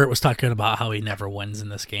 Yeah, Burt was talking about how he never wins in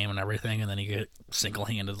this game and everything, and then he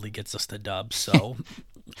single-handedly gets us the dub. So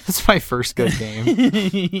that's my first good game.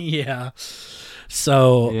 Yeah.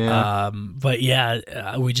 So, but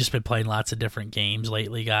yeah, we just been playing lots of different games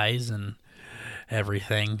lately, guys, and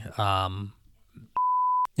everything.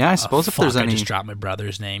 Yeah, I suppose if there's any... I just dropped my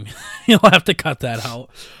brother's name. You'll have to cut that out.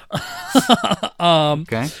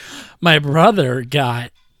 Okay. My brother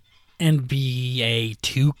got NBA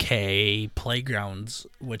 2K Playgrounds,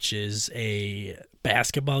 which is a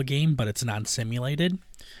basketball game, but it's non-simulated.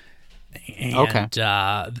 And, okay.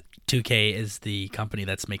 2K is the company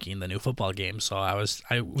that's making the new football game, so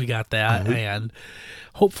we got that, and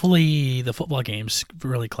hopefully the football game's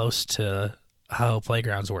really close to how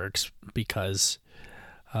Playgrounds works, because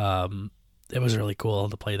it was really cool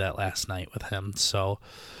to play that last night with him. So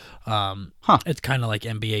it's kind of like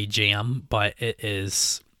NBA Jam, but it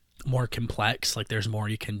is more complex. Like, there's more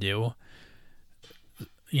you can do,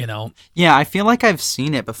 you know? Yeah, I feel like I've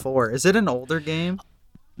seen it before. Is it an older game?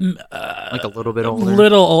 Like a little bit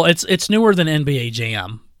older? It's newer than NBA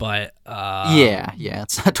Jam, but yeah,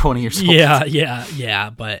 it's not 20 years old. Yeah,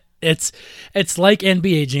 but it's like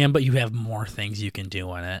NBA Jam, but you have more things you can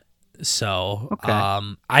do in it. So okay.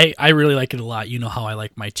 I really like it a lot. You know how I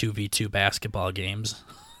like my 2v2 basketball games.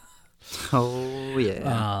 Oh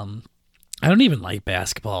yeah. I don't even like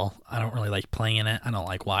basketball. I don't really like playing it. I don't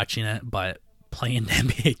like watching it, but playing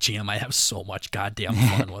NBA Jam, I have so much goddamn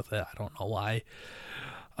fun with it. I don't know why.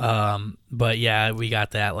 But yeah, we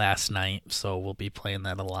got that last night, so we'll be playing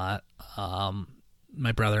that a lot.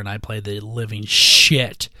 My brother and I played the living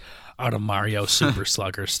shit out of Mario Super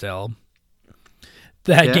Slugger still.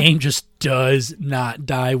 That game just does not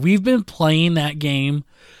die. We've been playing that game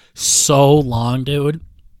so long, dude.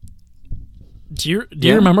 Do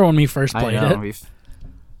you remember when we first played it?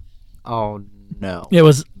 Oh no!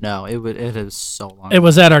 It is so long. It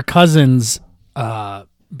was at our cousin's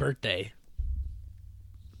birthday.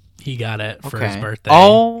 He got it for his birthday.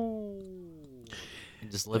 Oh,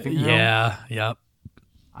 just living room. Yeah. Yep.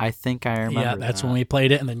 I think I remember. Yeah, that's when we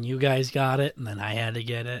played it, and then you guys got it, and then I had to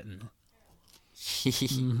get it, and.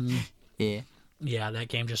 Yeah, that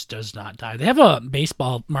game just does not die. They have a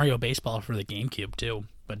Mario Baseball for the GameCube too,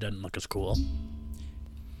 but it doesn't look as cool.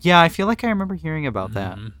 Yeah, I feel like I remember hearing about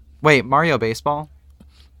that. Wait, Mario Baseball?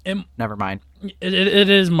 Never mind. It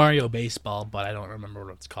is Mario Baseball, but I don't remember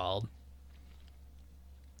what it's called.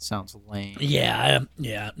 Sounds lame. Yeah,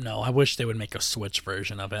 no, I wish they would make a Switch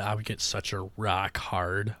version of it. I would get such a rock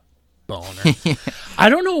hard boner. I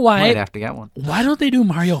don't know why. Might have to get one. Why don't they do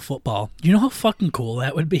Mario Football? You know how fucking cool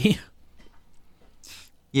that would be?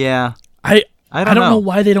 Yeah. I don't know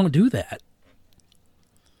why they don't do that.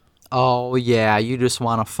 Oh, yeah, you just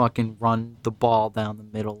want to fucking run the ball down the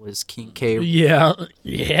middle as King K. Yeah.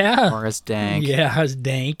 Or as Dank. Yeah, as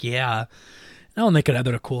Dank, yeah. No, and they could have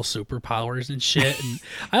their cool superpowers and shit. And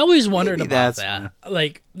I always wondered Maybe about that's that.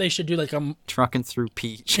 Like, they should do like a trucking through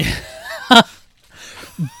Peach.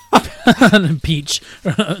 Peach.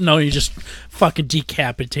 No, you just fucking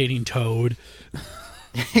decapitating Toad.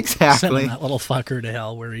 Exactly. Sending that little fucker to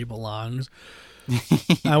hell where he belongs.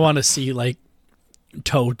 I want to see like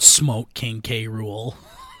Toad smoke King K. Rool.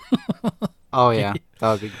 Oh yeah,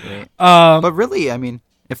 that would be great. But really, I mean,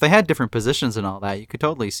 if they had different positions and all that, you could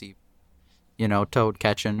totally see, Toad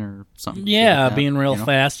catching or something. Yeah, like that, being real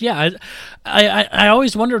fast. Yeah, I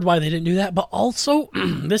always wondered why they didn't do that. But also,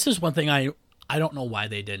 this is one thing I don't know why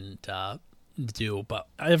they didn't do. But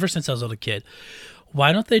ever since I was a little kid,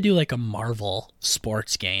 why don't they do like a Marvel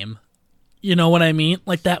sports game? You know what I mean?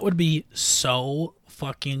 Like that would be so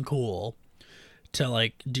fucking cool to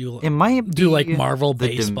like do. It might do be like Marvel the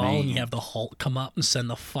baseball, domain. and you have the Hulk come up and send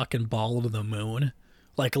the fucking ball to the moon,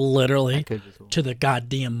 like literally could be cool. to the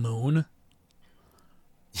goddamn moon.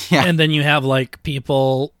 Yeah. And then you have like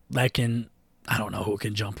people that can, I don't know who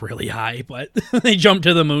can jump really high, but they jump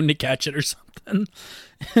to the moon to catch it or something.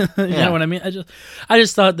 You know what I mean? I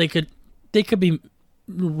just thought they could be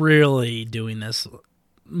really doing this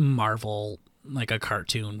Marvel, like a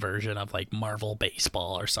cartoon version of like Marvel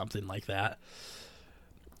baseball or something like that.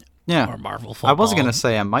 Yeah. Or Marvel football. I wasn't gonna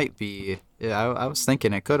say I might be. Yeah, I was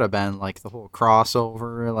thinking it could have been like the whole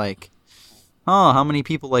crossover, like, oh, how many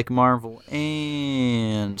people like Marvel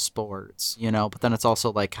and sports, But then it's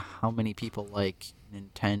also like how many people like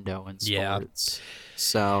Nintendo and sports. Yeah.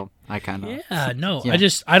 So I kind of no. Yeah.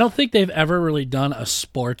 I don't think they've ever really done a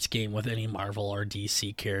sports game with any Marvel or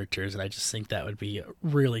DC characters, and I just think that would be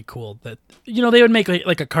really cool. That they would make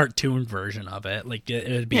like a cartoon version of it, like it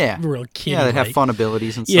would be real kid. Yeah, they'd have fun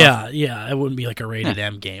abilities and stuff. Yeah, it wouldn't be like a rated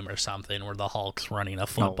M game or something where the Hulk's running a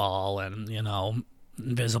football and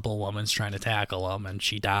Invisible Woman's trying to tackle him and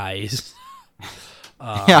she dies.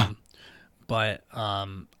 Yeah. But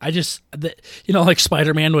I just like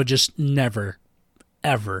Spider-Man would just never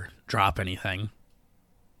ever drop anything.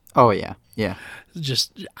 Oh yeah.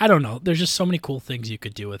 Just I don't know. There's just so many cool things you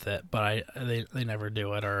could do with it, but they never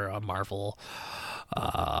do it. Or a Marvel,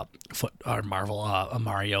 a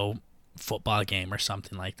Mario football game or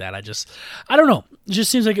something like that. I don't know. It just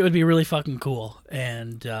seems like it would be really fucking cool.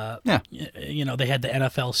 And they had the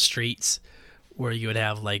NFL streets where you would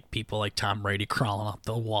have like people like Tom Brady crawling up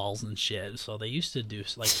the walls and shit. So they used to do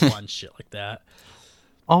like fun shit like that.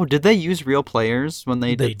 Oh, did they use real players when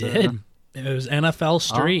they did? They did. It was NFL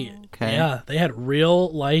Street. Oh, okay. Yeah, they had real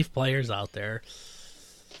life players out there.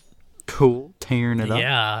 Cool, tearing it up.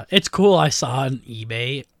 Yeah, it's cool. I saw on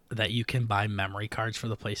eBay that you can buy memory cards for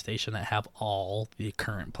the PlayStation that have all the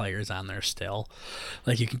current players on there still.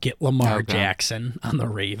 Like you can get Lamar Jackson on the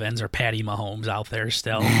Ravens or Patty Mahomes out there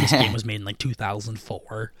still. This game was made in like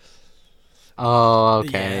 2004. Oh,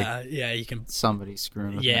 okay. Yeah, you can. Somebody's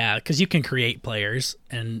screwing with Yeah, because you can create players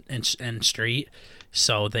in Street,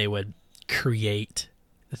 so they would create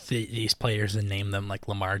these players and name them like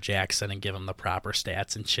Lamar Jackson and give them the proper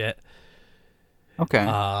stats and shit. Okay.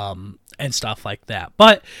 And stuff like that.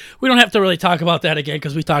 But we don't have to really talk about that again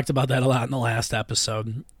because we talked about that a lot in the last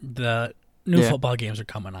episode. The new football games are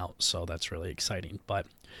coming out, so that's really exciting. But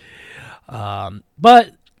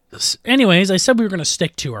anyways, I said we were going to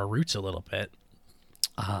stick to our roots a little bit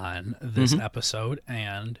on this episode,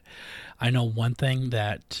 and I know one thing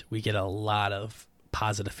that we get a lot of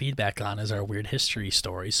positive feedback on is our weird history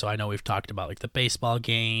stories. So I know we've talked about like the baseball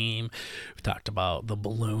game, we've talked about the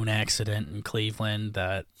balloon accident in Cleveland,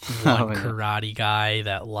 that one karate guy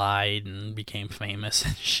that lied and became famous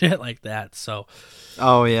and shit like that. So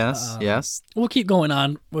yes. We'll keep going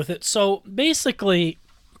on with it. So basically,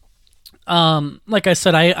 like I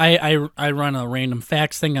said, I run a random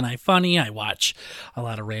facts thing on iFunny. I watch a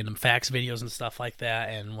lot of random facts videos and stuff like that.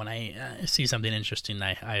 And when I see something interesting,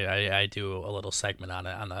 I do a little segment on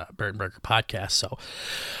it on the BurtnBurger podcast. So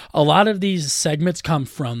a lot of these segments come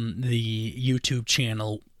from the YouTube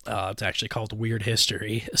channel. It's actually called Weird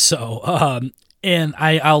History. So, and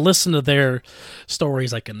I'll listen to their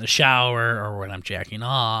stories like in the shower or when I'm jacking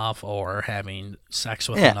off or having sex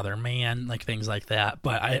with another man, like things like that.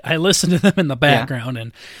 But I listen to them in the background,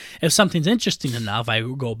 and if something's interesting enough, I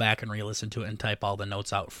go back and re-listen to it and type all the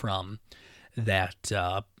notes out from that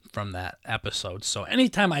episode. So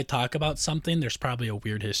anytime I talk about something, there's probably a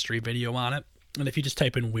Weird History video on it. And if you just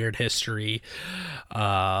type in Weird History,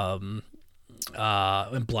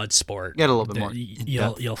 and Bloodsport, get a little bit more.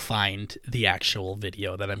 You'll find the actual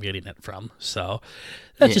video that I'm getting it from. So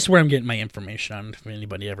that's just where I'm getting my information on. If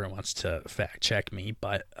anybody ever wants to fact check me,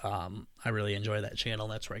 but I really enjoy that channel.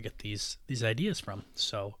 That's where I get these ideas from.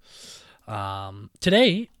 So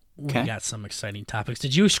today we got some exciting topics.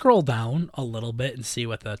 Did you scroll down a little bit and see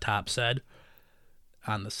what the top said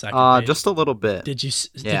on the second page? Just a little bit. Did you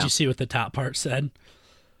see what the top part said?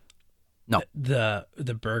 No.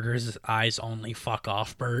 The burger's eyes only, fuck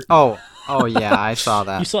off, Burt. Oh yeah, I saw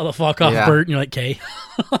that. You saw the fuck off, Burt, and you're like, okay.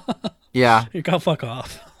 Yeah. You go fuck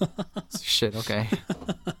off. Shit, okay.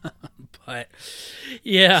 But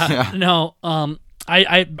no,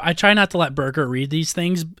 I try not to let Burger read these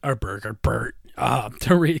things, or Burt,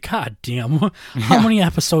 to read. God damn, how many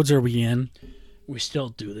episodes are we in? We still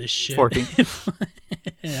do this shit. 14.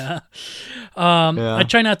 Yeah. I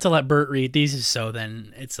try not to let Burt read these, so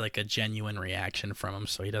then it's like a genuine reaction from him,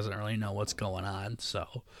 so he doesn't really know what's going on.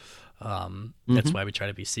 So that's why we try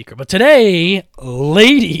to be secret. But today,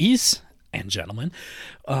 ladies and gentlemen,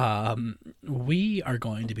 we are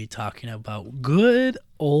going to be talking about good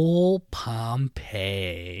old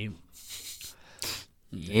Pompeii.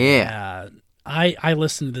 Yeah. I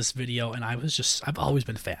listened to this video and I've always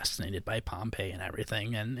been fascinated by Pompeii and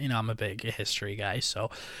everything. And, I'm a big history guy, so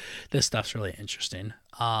this stuff's really interesting.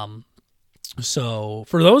 So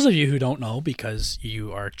for those of you who don't know, because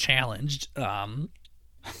you are challenged,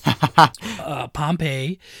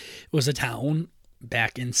 Pompeii was a town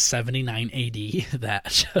back in 79 AD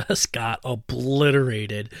that just got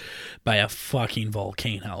obliterated by a fucking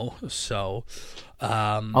volcano. So,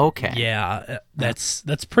 okay. Yeah, that's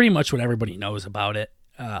pretty much what everybody knows about it.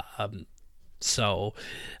 But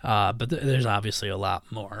there's obviously a lot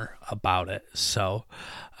more about it. So,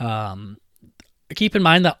 keep in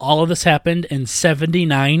mind that all of this happened in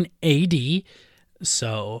 79 AD.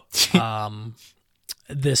 So,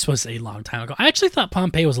 this was a long time ago. I actually thought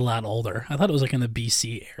Pompeii was a lot older. I thought it was like in the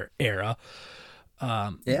BC era.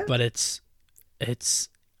 But it's I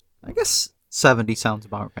guess 70 sounds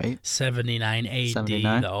about right. 79 AD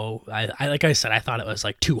though. I like I said, I thought it was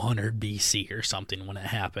like 200 BC or something when it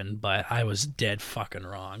happened, but I was dead fucking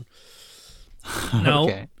wrong. No,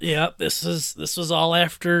 okay. Yeah, this was all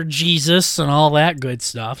after Jesus and all that good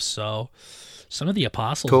stuff. So some of the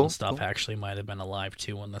apostles and stuff actually might have been alive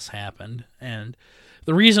too when this happened. And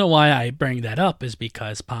the reason why I bring that up is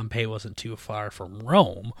because Pompeii wasn't too far from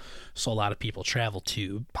Rome, so a lot of people travel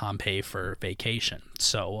to Pompeii for vacation.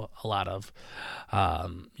 So a lot of,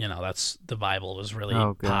 that's the Bible was really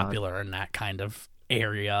popular in that kind of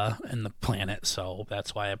area in the planet, so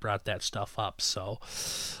that's why I brought that stuff up. So,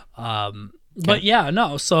 but yeah,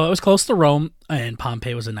 no, so it was close to Rome, and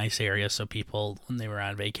Pompeii was a nice area, so people, when they were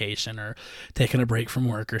on vacation or taking a break from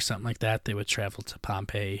work or something like that, they would travel to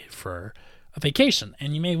Pompeii for a vacation.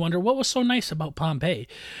 And you may wonder, what was so nice about Pompeii?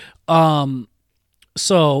 I'm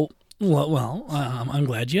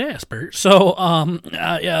glad you asked, Burt. So,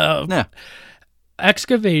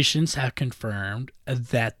 excavations have confirmed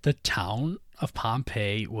that the town of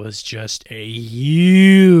Pompeii was just a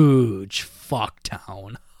huge fuck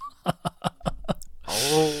town.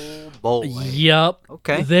 Oh, boy. Yep.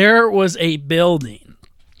 Okay. There was a building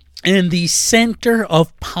in the center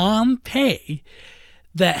of Pompeii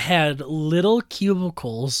that had little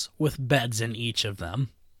cubicles with beds in each of them.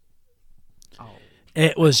 Oh.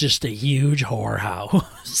 It was just a huge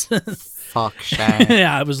whorehouse. Fuck shack.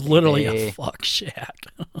 Yeah, it was literally a fuck shack.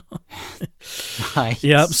 Nice.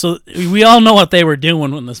 Yep, so we all know what they were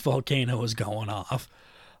doing when this volcano was going off.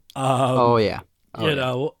 But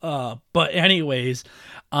anyways,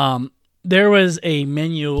 there was a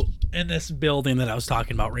menu in this building that I was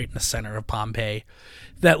talking about right in the center of Pompeii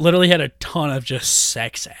that literally had a ton of just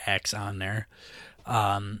sex acts on there,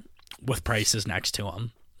 with prices next to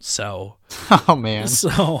them. So, oh man.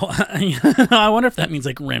 So I wonder if that means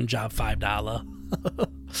like rim job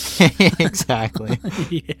 $5. Exactly.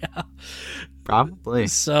 Yeah. Probably.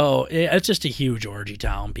 So it's just a huge orgy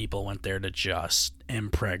town. People went there to just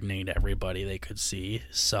impregnate everybody they could see.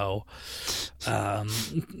 So,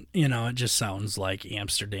 it just sounds like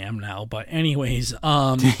Amsterdam now. But anyways,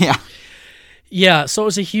 yeah. Yeah, so it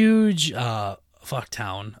was a huge fuck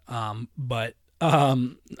town. But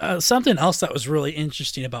something else that was really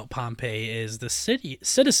interesting about Pompeii is the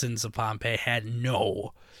citizens of Pompeii had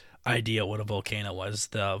no idea what a volcano was.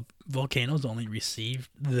 The volcanoes only received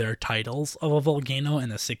their titles of a volcano in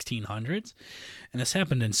the 1600s, and this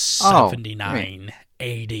happened in 79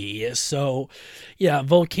 AD. So, yeah,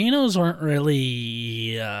 volcanoes weren't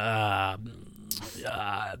really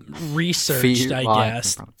researched, I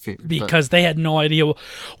guess, because they had no idea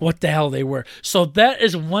what the hell they were. So that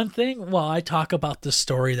is one thing, while I talk about the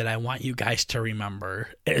story, that I want you guys to remember,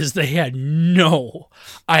 is they had no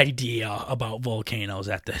idea about volcanoes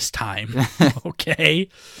at this time. Okay?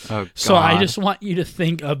 Oh, so I just want you to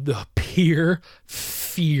think of the pure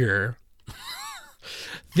fear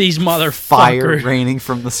these motherfuckers. Fire raining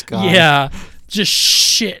from the sky. Yeah, just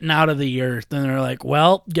shitting out of the earth. And they're like,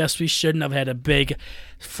 well, guess we shouldn't have had a big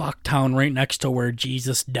fuck town right next to where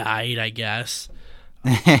Jesus died, I guess.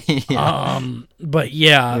 Yeah. But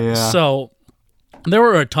yeah, so there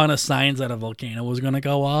were a ton of signs that a volcano was going to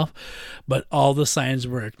go off, but all the signs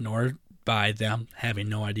were ignored by them having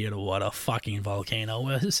no idea what a fucking volcano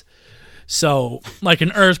was. So, like,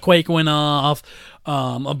 an earthquake went off,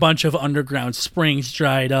 a bunch of underground springs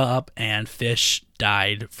dried up, and fish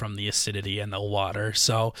died from the acidity in the water.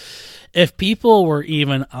 So, if people were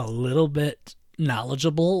even a little bit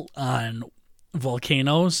knowledgeable on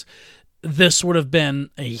volcanoes, this would have been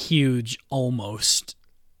a huge almost,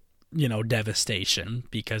 devastation,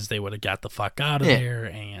 because they would have got the fuck out of there,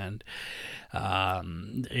 and,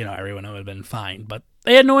 everyone would have been fine. But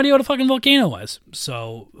they had no idea what a fucking volcano was.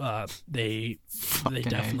 So they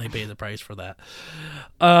definitely paid the price for that.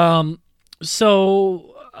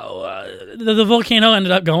 So the volcano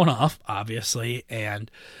ended up going off, obviously, and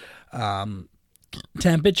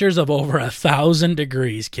temperatures of over 1,000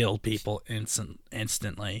 degrees killed people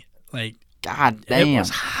instantly. Like, God damn. It was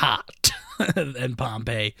hot in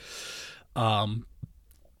Pompeii. But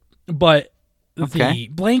the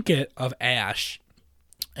blanket of ash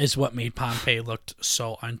is what made Pompeii look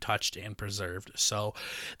so untouched and preserved. So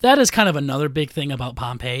that is kind of another big thing about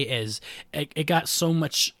Pompeii, is it got so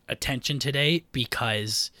much attention today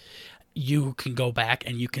because you can go back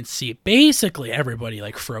and you can see basically everybody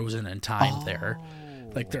like frozen in time there.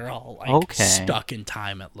 Like, they're all like stuck in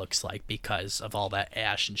time, it looks like, because of all that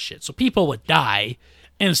ash and shit. So people would die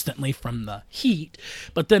instantly from the heat,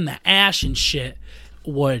 but then the ash and shit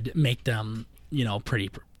would make them, pretty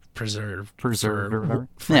preserved or whatever.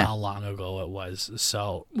 For how long ago it was.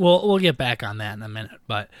 So we'll get back on that in a minute,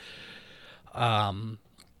 but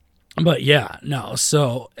yeah, no.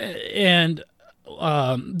 So, and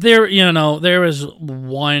there was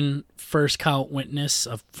one first count witness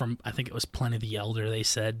from, I think it was Pliny the Elder. They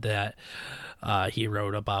said that he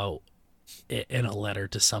wrote about it in a letter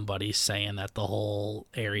to somebody, saying that the whole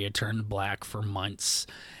area turned black for months,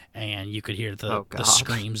 and you could hear the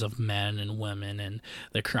screams of men and women and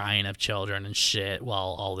the crying of children and shit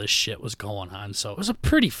while all this shit was going on. So it was a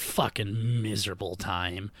pretty fucking miserable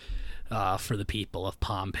time for the people of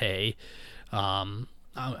Pompeii. I'm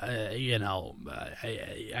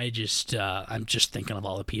just thinking of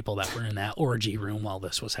all the people that were in that orgy room while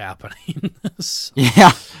this was happening. So,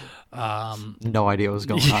 yeah. No idea what was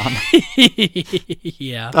going on.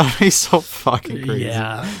 Yeah. That'd be so fucking crazy.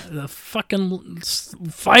 Yeah. The fucking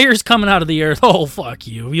fire's coming out of the earth. Oh, fuck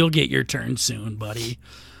you. You'll get your turn soon, buddy.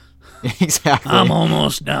 Exactly. I'm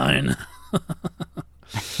almost done.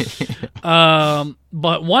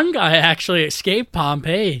 But one guy actually escaped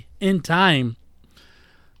Pompeii in time.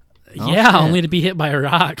 Shit. Only to be hit by a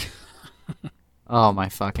rock. Oh, my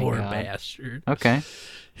fucking Poor God. bastard. Okay.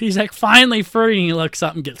 He's like finally free, and he looks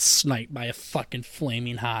up and gets sniped by a fucking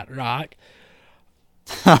flaming hot rock.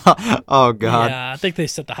 Oh, God. Yeah, I think they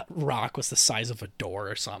said the rock was the size of a door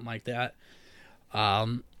or something like that.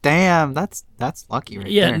 Damn, that's lucky right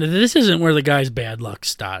there. Yeah, this isn't where the guy's bad luck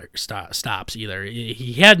stops either.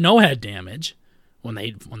 He had no head damage when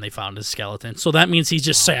they found his skeleton, so that means he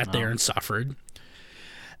just sat there and suffered.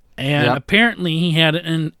 And apparently he had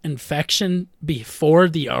an infection before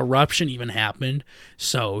the eruption even happened,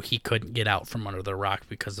 so he couldn't get out from under the rock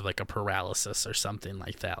because of like a paralysis or something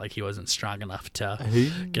like that. Like, he wasn't strong enough to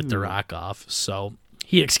get the rock off. So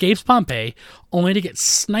he escapes Pompeii only to get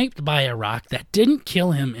sniped by a rock that didn't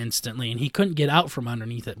kill him instantly, and he couldn't get out from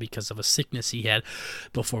underneath it because of a sickness he had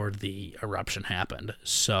before the eruption happened.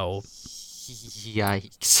 So,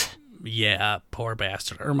 yikes. Yeah, poor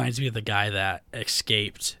bastard. It reminds me of the guy that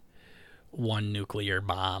escaped one nuclear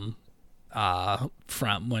bomb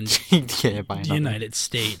from when the United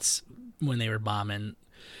States, when they were bombing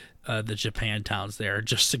the Japan towns there,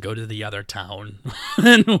 just to go to the other town,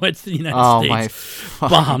 and with the United States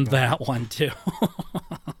bombed that one too.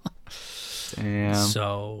 Damn.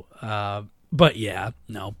 So, but yeah,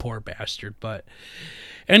 no, poor bastard. But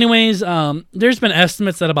anyways, there's been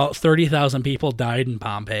estimates that about 30,000 people died in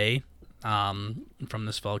Pompeii from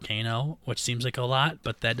this volcano, which seems like a lot,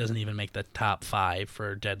 but that doesn't even make the top 5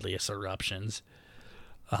 for deadliest eruptions.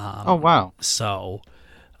 Oh, wow. So,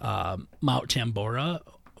 Mount Tambora,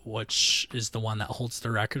 which is the one that holds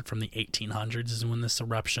the record from the 1800s, is when this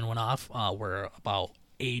eruption went off, where about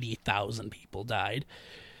 80,000 people died.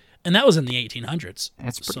 And that was in the 1800s.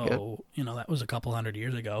 That's pretty good. That was a couple hundred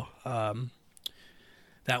years ago.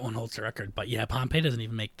 That one holds the record. But yeah, Pompeii doesn't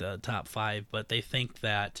even make the top 5, but they think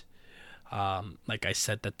that, like I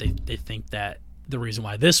said, that they think that the reason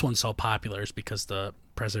why this one's so popular is because the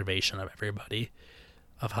preservation of everybody,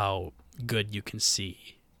 of how good you can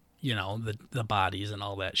see, the bodies and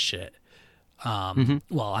all that shit.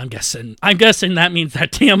 Well, I'm guessing that means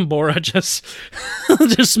that damn Bora just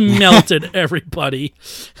melted everybody.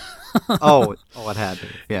 Oh, it had to.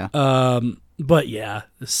 Yeah. But yeah,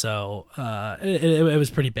 so it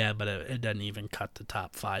was pretty bad, but it doesn't even cut the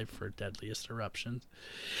top 5 for deadliest eruptions.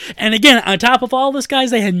 And again, on top of all this,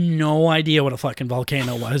 guys, they had no idea what a fucking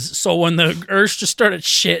volcano was. So when the Earth just started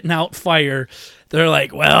shitting out fire, they're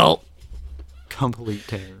like, well... Complete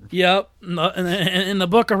terror. Yep. In the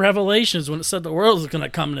book of Revelations, when it said the world was going to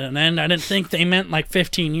come to an end, I didn't think they meant like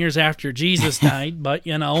 15 years after Jesus died, but,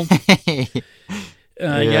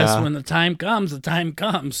 I guess when the time comes, the time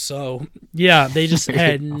comes. So, yeah, they just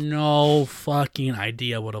had no fucking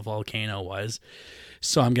idea what a volcano was.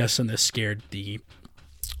 So I'm guessing this scared the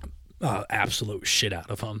absolute shit out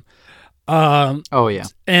of them. Oh, yeah.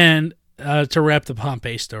 And to wrap the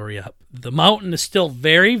Pompeii story up, the mountain is still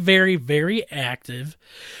very, very, very active.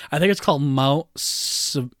 I think it's called Mount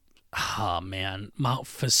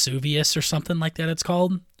Vesuvius or something like that it's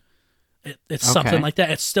called. It's something like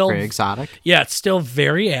that. It's still very exotic. Yeah, it's still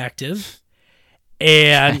very active.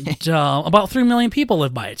 And about 3 million people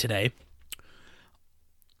live by it today.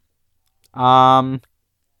 Yeah,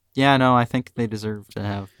 no, I think they deserve to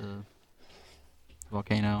have the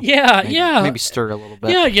volcano. Yeah, maybe stir a little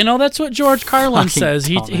bit. Yeah, that's what George Carlin says.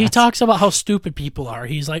 He talks about how stupid people are.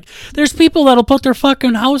 He's like, there's people that'll put their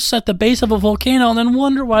fucking house at the base of a volcano and then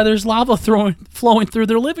wonder why there's lava flowing through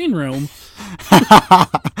their living room.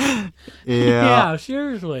 Yeah,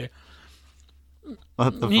 seriously.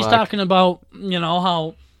 He's talking about,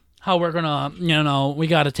 how we're gonna, we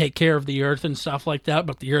got to take care of the earth and stuff like that,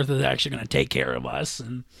 but the earth is actually gonna take care of us,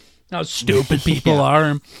 and how stupid people are.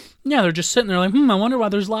 And yeah, they're just sitting there like, I wonder why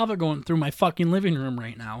there's lava going through my fucking living room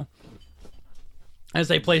right now. As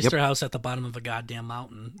they place their house at the bottom of a goddamn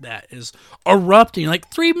mountain that is erupting. Like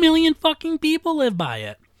 3 million fucking people live by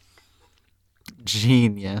it.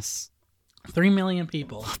 Genius. 3 million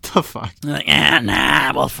people. What the fuck? They're like,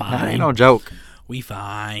 nah, we're fine. That ain't no joke. We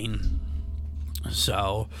fine.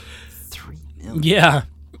 So 3 million. Yeah.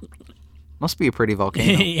 Must be a pretty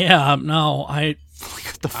volcano. Yeah, no, I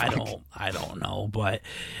don't know, but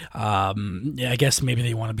I guess maybe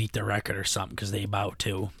they want to beat the record or something because they about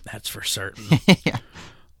to. That's for certain. Yeah.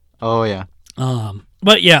 Oh yeah.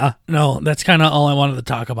 But yeah, no, that's kind of all I wanted to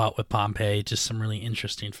talk about with Pompeii. Just some really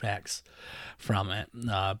interesting facts from it.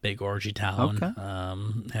 Big orgy town. Okay.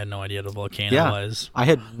 Had no idea the volcano was. I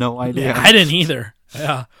had no idea. Yeah, I didn't either.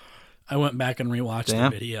 Yeah. I went back and rewatched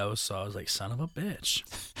the videos, so I was like, son of a bitch.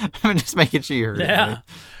 I'm just making sure you heard it. Right?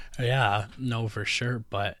 Yeah, no, for sure.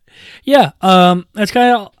 But yeah, that's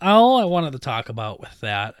kind of all I wanted to talk about with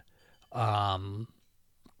that. I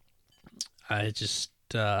just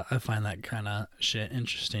I find that kind of shit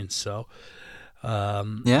interesting. So,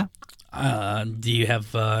 yeah. Do you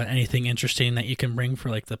have anything interesting that you can bring for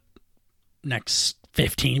like the next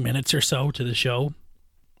 15 minutes or so to the show?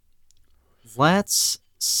 Let's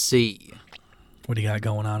see. What do you got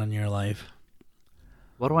going on in your life?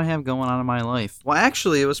 What do I have going on in my life? Well,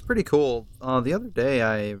 actually, it was pretty cool. The other day,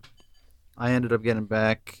 I ended up getting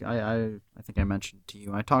back. I think I mentioned to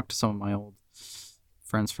you. I talked to some of my old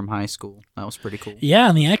friends from high school. That was pretty cool. Yeah,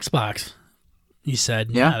 on the Xbox. You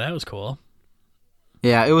said, yeah, that was cool.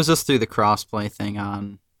 Yeah, it was just through the crossplay thing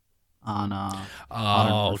on.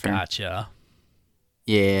 Oh, gotcha.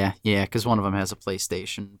 Yeah, because one of them has a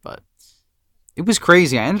PlayStation, but it was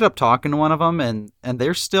crazy. I ended up talking to one of them, and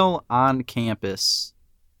they're still on campus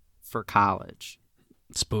for college.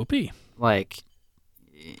 Spoopy. Like,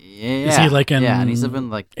 yeah. Is he like in and he's living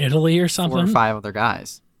like Italy or something? 4 or 5 other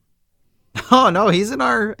guys. Oh, no, he's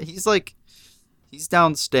downstate.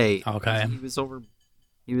 Okay.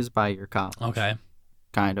 He was by your college. Okay.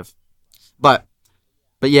 Kind of. But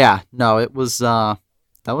yeah, no, it was, that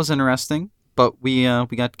was interesting. But we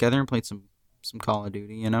got together and played some Call of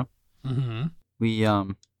Duty,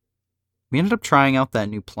 Mm-hmm. We ended up trying out that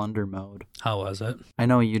new plunder mode. How was it? I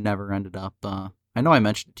know you never ended up. I know I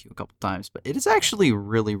mentioned it to you a couple times, but it is actually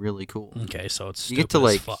really, really cool. Okay, so it's you get to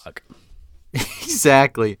as fuck.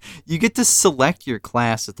 Exactly. You get to select your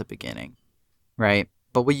class at the beginning, right?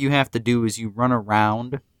 But what you have to do is you run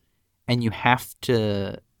around, and you have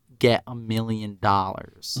to get $1 million,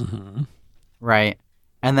 mm-hmm. right?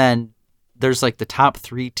 And then there's like the top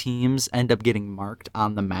 3 teams end up getting marked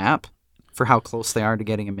on the map for how close they are to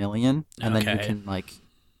getting $1 million, and then you can like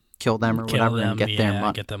kill them or whatever and get their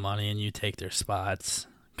money. Get the money, and you take their spots,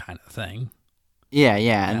 kind of thing. Yeah,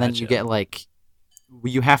 and then you get like,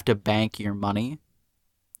 you have to bank your money,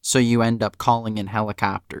 so you end up calling in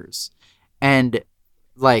helicopters, and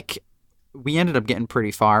like we ended up getting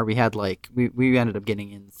pretty far. We had like we ended up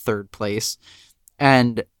getting in third place,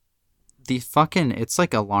 and the fucking it's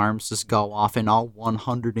like alarms just go off, and all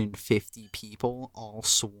 150 people all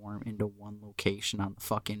swarm into one location on the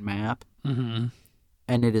fucking map, Mm-hmm.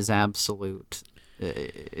 and it is absolute.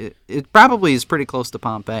 It probably is pretty close to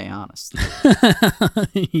Pompeii, honestly.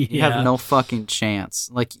 You have no fucking chance.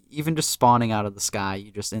 Like, even just spawning out of the sky,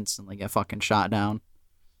 you just instantly get fucking shot down.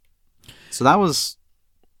 So that was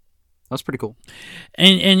pretty cool.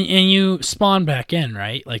 And you spawn back in,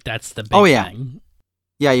 right? Like, that's the big thing.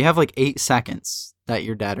 Yeah, you have like 8 seconds that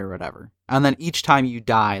you're dead or whatever. And then each time you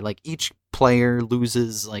die, like each player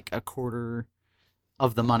loses like a quarter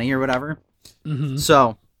of the money or whatever. Mm-hmm.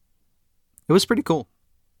 So it was pretty cool.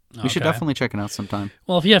 We should definitely check it out sometime.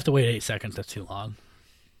 Well, if you have to wait 8 seconds, that's too long.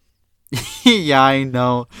 Yeah, I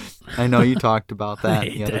know. You talked about that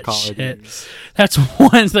in the other Call of Duty. That's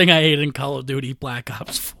one thing I hate in Call of Duty Black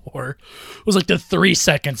Ops 4. It was like the 3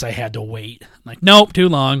 seconds I had to wait. I'm like, nope, too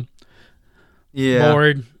long. Yeah.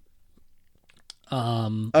 Bored.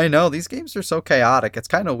 I know. These games are so chaotic. It's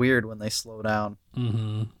kind of weird when they slow down.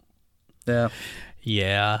 Mm-hmm. Yeah.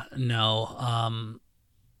 Yeah. No.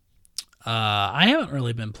 I haven't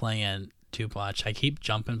really been playing too much. I keep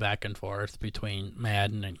jumping back and forth between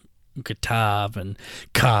Madden and Katav and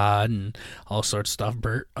COD and all sorts of stuff.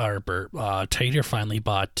 Tater finally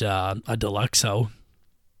bought a Deluxo.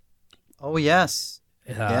 Oh, yes.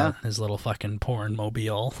 Yeah. His little fucking porn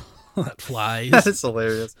mobile that flies. That's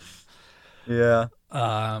hilarious. Yeah.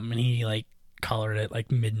 And he like colored it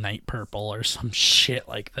like midnight purple or some shit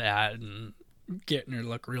like that, and getting her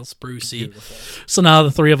look real sprucey. Beautiful. So now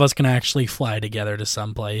the three of us can actually fly together to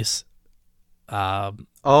someplace.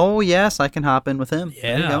 Oh yes, I can hop in with him.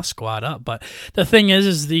 Yeah, squad up. But the thing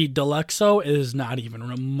is the Deluxo is not even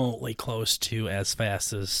remotely close to as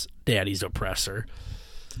fast as Daddy's Oppressor.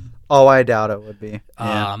 Oh, I doubt it would be.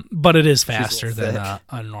 Yeah. But it is faster than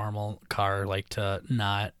a normal car, like to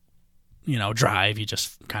not, drive. You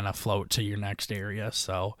just kind of float to your next area.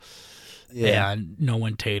 So, yeah,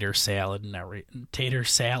 knowing Tater style, knowing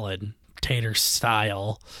his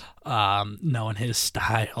style, that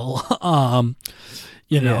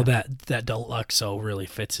Deluxo really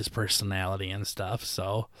fits his personality and stuff.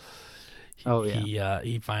 So,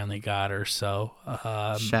 he finally got her. So,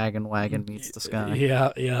 Shaggin' Wagon meets the sky.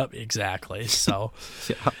 Yeah, exactly. So,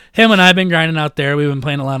 him and I've been grinding out there. We've been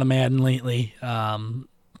playing a lot of Madden lately.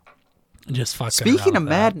 Just fucking. Speaking of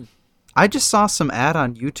Madden, I just saw some ad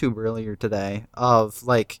on YouTube earlier today of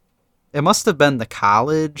like, it must have been the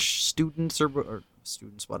college students or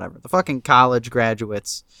students, whatever, the fucking college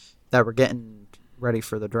graduates that were getting ready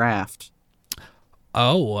for the draft.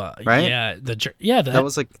 Oh, right? That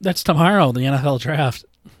was like that's tomorrow, the NFL draft.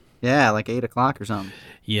 Yeah, like 8:00 or something.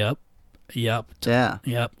 Yep. Yeah.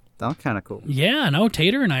 Yep. That was kind of cool. Yeah, no,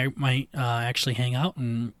 Tater and I might actually hang out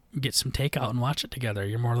and get some takeout and watch it together.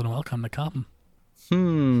 You're more than welcome to come. We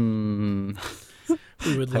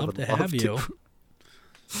would love to have you.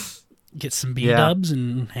 Get some B-dubs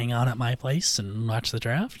and hang out at my place and watch the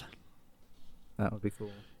draft. That would be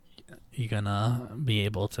cool. You gonna be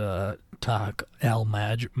able to talk El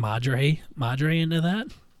Madre into that?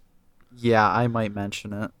 Yeah, I might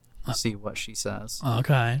mention it. See what she says.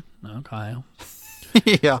 Okay.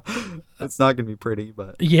 Yeah, it's not gonna be pretty,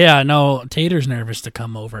 but yeah, no, Tater's nervous to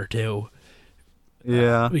come over too.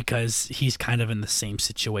 Yeah, because he's kind of in the same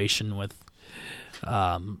situation with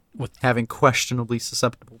having questionably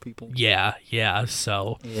susceptible people. Yeah.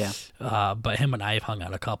 So but him and I have hung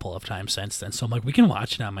out a couple of times since then. So I'm like, we can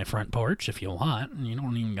watch it on my front porch if you want. You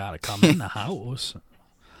don't even gotta come in the house.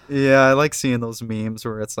 Yeah, I like seeing those memes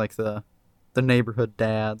where it's like the neighborhood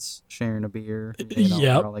dads sharing a beer.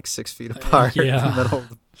 They're all like 6 feet apart. In the middle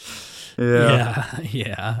of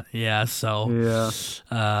Yeah. So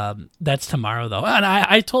that's tomorrow though. And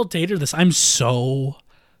I told Tater this. I'm so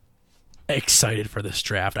excited for this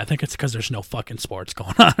draft. I think it's because there's no fucking sports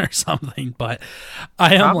going on or something, but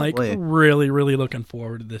I am like really, really looking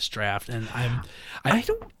forward to this draft. And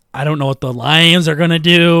I don't know what the Lions are going to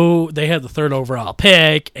do. They have the 3rd overall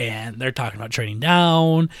pick, and they're talking about trading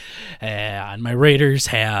down. And my Raiders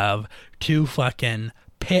have 2 fucking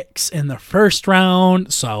picks in the 1st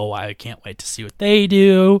round, so I can't wait to see what they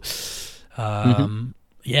do.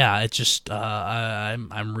 Yeah, it's just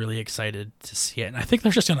I'm really excited to see it. And I think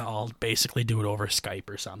they're just going to all basically do it over Skype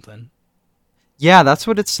or something. Yeah, that's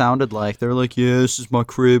what it sounded like. They're like, yeah, this is my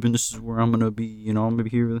crib, and this is where I'm going to be, I'm going to be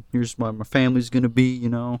here. Here's where my family's going to be,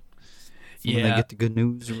 when they get the good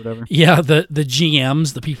news or whatever. Yeah, the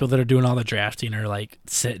GMs, the people that are doing all the drafting are, like,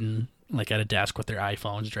 sitting, like, at a desk with their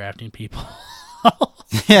iPhones drafting people.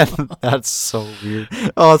 Yeah, that's so weird.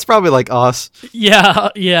 Oh, it's probably like us. Yeah.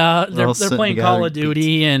 They're sitting playing together Call of eating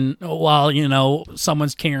Duty, and while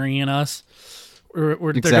someone's carrying us, they're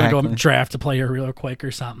gonna go Exactly. draft a player real quick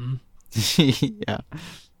or something. Yeah.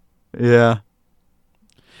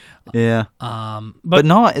 But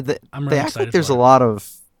no, I'm they really act like excited there's for a it. lot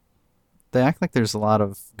of. They act like there's a lot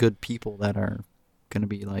of good people that are going to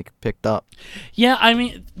be like picked up. Yeah, I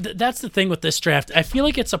mean, that's the thing with this draft. I feel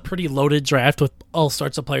like it's a pretty loaded draft with all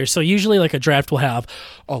sorts of players. So usually, like, a draft will have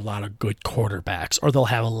a lot of good quarterbacks, or they'll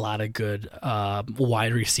have a lot of good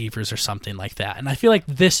wide receivers or something like that. And I feel like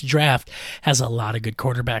this draft has a lot of good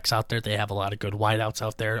quarterbacks out there. They have a lot of good wideouts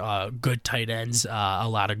out there, good tight ends, a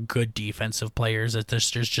lot of good defensive players. There's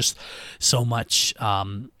just so much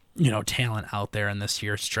talent out there in this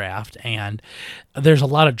year's draft, and there's a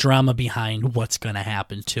lot of drama behind what's going to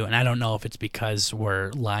happen too. And I don't know if it's because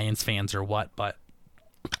we're Lions fans or what, but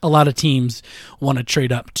a lot of teams want to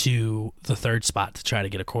trade up to the third spot to try to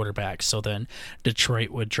get a quarterback. So then Detroit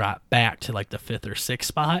would drop back to like the fifth or sixth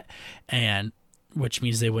spot, and which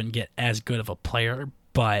means they wouldn't get as good of a player,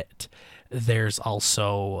 but there's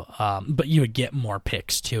also but you would get more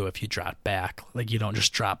picks too if you drop back. Like, you don't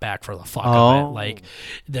just drop back for the fuck of it. Like,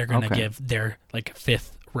 they're gonna give their like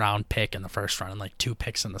fifth round pick in the first round and like 2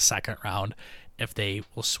 picks in the second round if they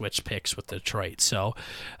will switch picks with Detroit. So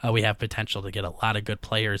we have potential to get a lot of good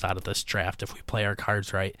players out of this draft if we play our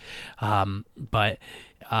cards right. But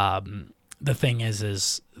the thing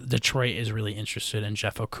is Detroit is really interested in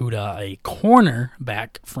Jeff Okudah, a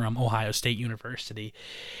cornerback from Ohio State University,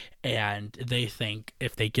 and they think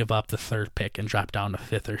if they give up the third pick and drop down to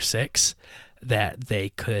fifth or sixth, that they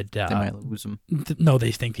could. They might lose him. No,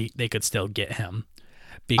 they think they could still get him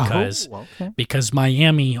because okay. because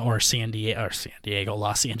Miami or San Diego,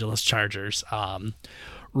 Los Angeles Chargers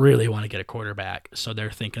really want to get a quarterback, so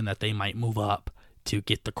they're thinking that they might move up to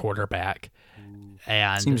get the quarterback.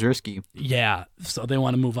 And seems risky. Yeah, so they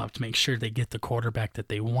want to move up to make sure they get the quarterback that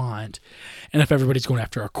they want. And if everybody's going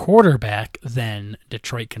after a quarterback, then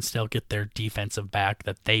Detroit can still get their defensive back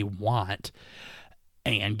that they want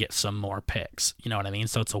and get some more picks. You know what I mean?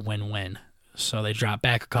 So it's a win-win. So they drop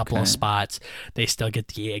back a couple of spots. They still get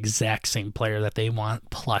the exact same player that they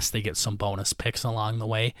want, plus they get some bonus picks along the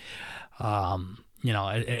way.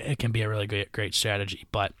 It can be a really great strategy.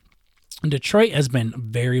 But Detroit has been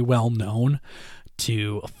very well known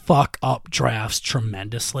to fuck up drafts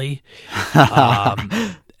tremendously.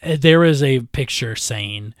 There is a picture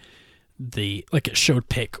saying it showed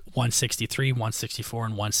pick 163, 164,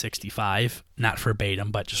 and 165. Not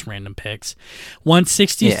verbatim, but just random picks.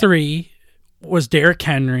 163 was Derrick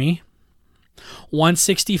Henry.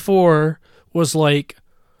 164 was like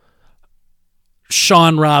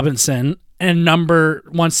Sean Robinson. And number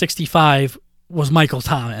 165 was Michael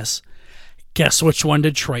Thomas. Guess which one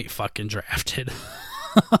Detroit fucking drafted?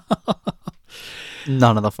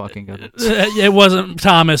 None of the fucking good ones. It wasn't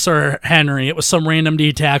Thomas or Henry. It was some random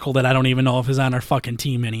D tackle that I don't even know if is on our fucking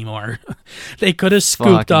team anymore. They could have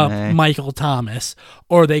scooped up Michael Thomas,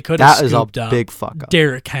 or they could have scooped up big fuck up.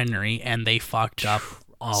 Derrick Henry, and they fucked up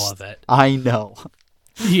all of it. I know.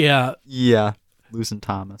 Yeah. Yeah. Losing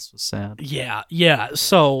Thomas was sad. Yeah.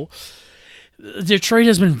 So Detroit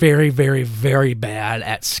has been very, very, very bad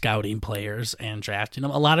at scouting players and drafting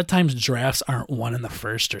them. A lot of times drafts aren't won in the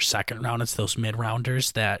first or second round. It's those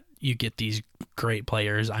mid-rounders that you get these great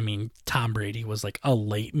players. I mean, Tom Brady was like a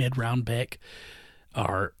late mid-round pick,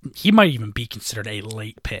 or he might even be considered a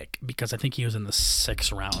late pick because I think he was in the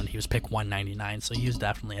 6th round. He was pick 199, so he was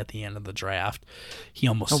definitely at the end of the draft. He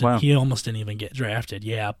almost didn't even get drafted.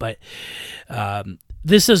 Yeah, but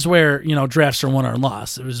this is where, drafts are won or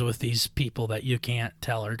lost. It was with these people that you can't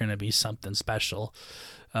tell are going to be something special.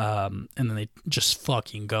 And then they just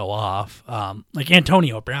fucking go off. Like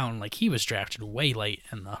Antonio Brown, like he was drafted way late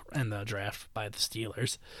in the draft by the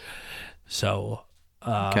Steelers. So,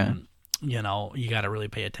 you got to really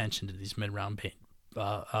pay attention to these mid-round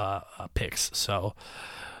picks. So,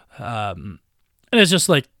 and it's just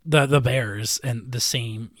like the Bears and the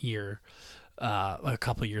same year. A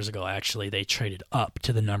couple of years ago, actually, they traded up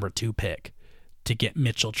to the number 2 pick to get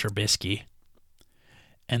Mitchell Trubisky.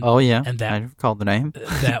 And, and that, I recall the name.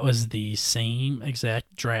 That was the same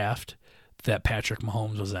exact draft that Patrick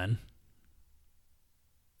Mahomes was in.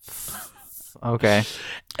 Okay.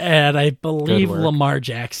 And I believe Lamar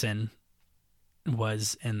Jackson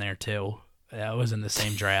was in there too. That was in the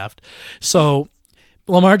same draft. So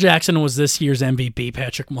Lamar Jackson was this year's MVP.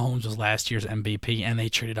 Patrick Mahomes was last year's MVP, and they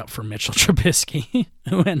traded up for Mitchell Trubisky,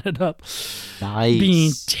 who ended up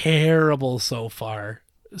being terrible so far.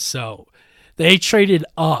 So they traded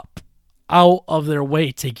up out of their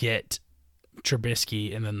way to get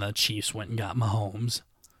Trubisky, and then the Chiefs went and got Mahomes.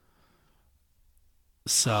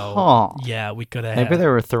 So yeah, we could have. Maybe they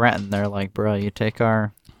were threatened. They're like, bro, you take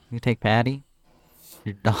Patty,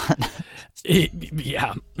 you're done.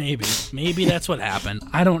 Yeah, maybe that's what happened.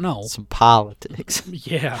 I don't know. Some politics.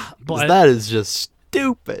 Yeah, but that is just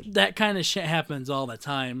stupid. That kind of shit happens all the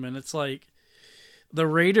time, and it's like the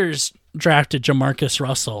Raiders drafted Jamarcus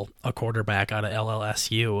Russell, a quarterback out of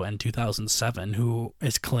LSU in 2007, who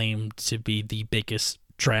is claimed to be the biggest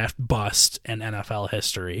draft bust in NFL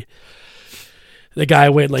history. The guy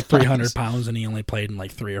weighed like 300 pounds, and he only played in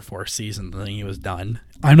like 3 or 4 seasons, and then he was done.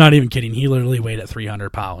 I'm not even kidding. He literally weighed at 300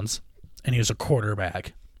 pounds, and he was a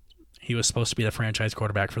quarterback. He was supposed to be the franchise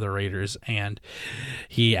quarterback for the Raiders, and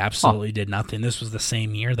he absolutely did nothing. This was the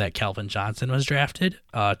same year that Calvin Johnson was drafted,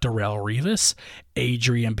 Darrelle Revis,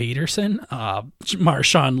 Adrian Peterson,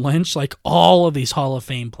 Marshawn Lynch. Like, all of these Hall of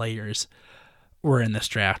Fame players were in this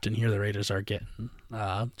draft, and here the Raiders are getting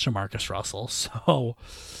Jamarcus Russell. So...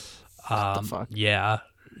 what the fuck? Yeah,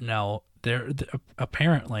 no,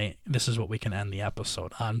 apparently this is what we can end the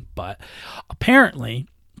episode on, but apparently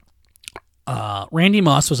Randy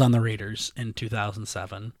Moss was on the Raiders in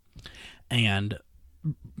 2007, and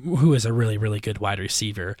who is a really, really good wide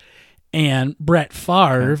receiver, and Brett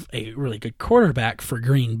Favre, a really good quarterback for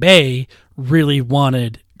Green Bay, really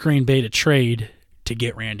wanted Green Bay to trade to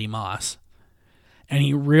get Randy Moss, and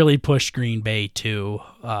he really pushed Green Bay to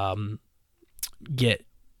get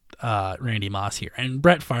Randy Moss here. And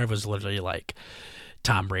Brett Favre was literally like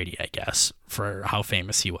Tom Brady, I guess, for how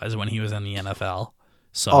famous he was when he was in the NFL.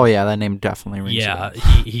 So, that name definitely rings. Yeah,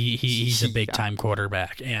 he's a big time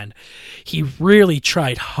quarterback, and he really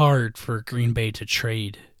tried hard for Green Bay to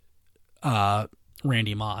trade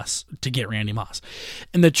Randy Moss, to get Randy Moss.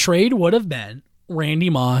 And the trade would have been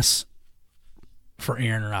Randy Moss for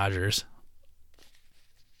Aaron Rodgers.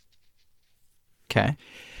 Okay.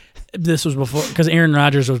 This was before, because Aaron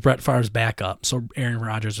Rodgers was Brett Favre's backup, so Aaron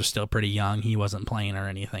Rodgers was still pretty young. He wasn't playing or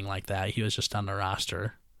anything like that. He was just on the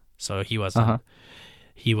roster, so he wasn't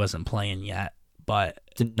playing yet. But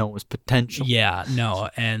didn't know his potential. Yeah, no,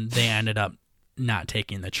 and they ended up not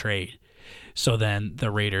taking the trade. So then the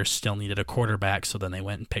Raiders still needed a quarterback, so then they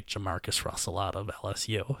went and picked Jamarcus Russell out of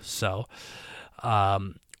LSU. So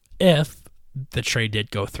if the trade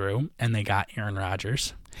did go through and they got Aaron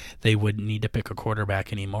Rodgers, they wouldn't need to pick a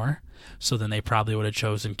quarterback anymore. So then they probably would have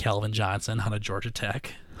chosen Calvin Johnson out of Georgia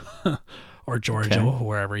Tech or Georgia,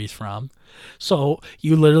 wherever he's from. So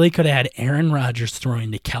you literally could have had Aaron Rodgers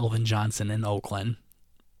throwing to Calvin Johnson in Oakland.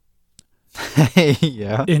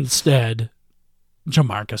 Yeah. Instead,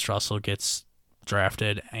 Jamarcus Russell gets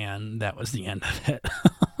drafted, and that was the end of it.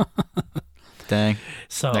 Dang.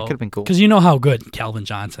 So that could have been cool. Because you know how good Calvin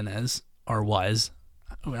Johnson is, or was.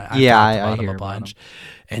 I hear him a bunch.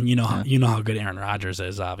 And you know how good Aaron Rodgers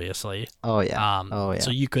is, obviously. Oh yeah.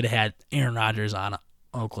 So you could have had Aaron Rodgers on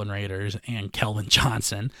Oakland Raiders and Calvin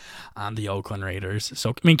Johnson on the Oakland Raiders.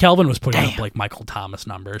 So I mean, Calvin was putting up like Michael Thomas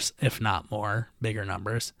numbers, if not more, bigger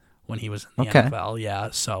numbers when he was in the NFL.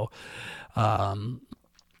 Yeah. So, and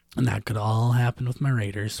that could all happen with my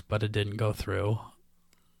Raiders, but it didn't go through.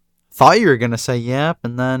 Thought you were gonna say yep,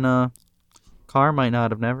 and then Carr might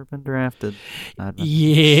not have never been drafted.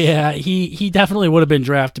 Yeah, he definitely would have been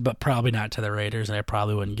drafted, but probably not to the Raiders, and I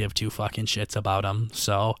probably wouldn't give two fucking shits about him.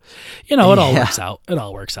 So, it all works out. It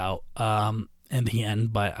all works out in the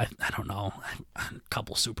end, but I don't know. A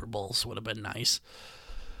couple Super Bowls would have been nice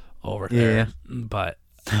over there. But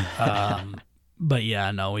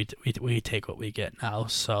yeah, no, we take what we get now.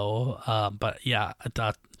 So, but yeah, I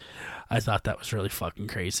thought that was really fucking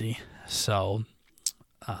crazy. So,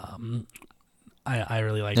 I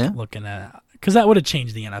really like looking at, because that would have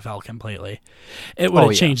changed the NFL completely. It would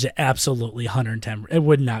have changed it absolutely 110. It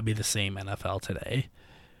would not be the same NFL today.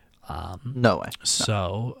 No way.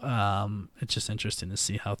 So it's just interesting to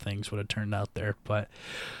see how things would have turned out there. But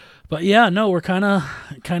yeah, no, we're kind of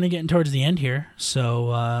getting towards the end here.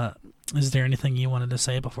 So is there anything you wanted to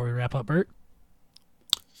say before we wrap up, Burt?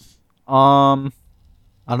 I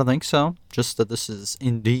don't think so. Just that this is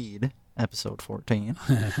indeed episode 14.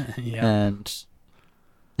 Yeah. And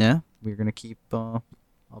yeah, we're going to keep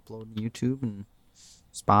uploading YouTube and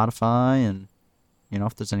Spotify, and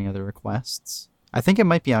if there's any other requests. I think it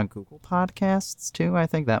might be on Google Podcasts too. I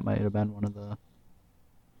think that might have been one of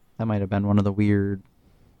the weird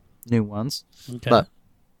new ones. Okay. But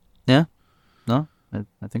yeah. No,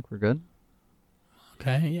 I think we're good.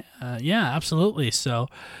 Okay. Yeah, absolutely. So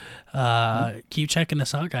keep checking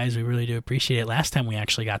this out, guys. We really do appreciate it. Last time we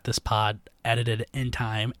actually got this pod edited in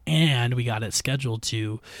time, and we got it scheduled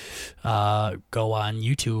to go on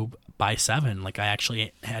YouTube by 7. Like I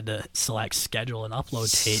actually had to select schedule and upload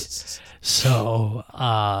date. So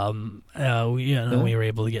we were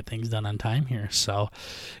able to get things done on time here. So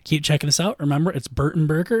keep checking us out. Remember, it's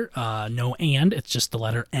BurtnBurger. No and, it's just the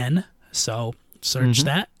letter N. So search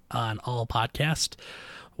that on all podcast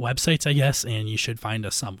websites, I guess, and you should find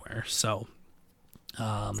us somewhere. So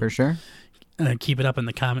for sure. Keep it up in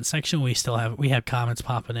the comment section. We have comments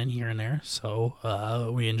popping in here and there,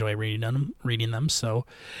 so we enjoy reading them. So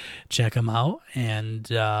check them out. And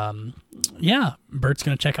Bert's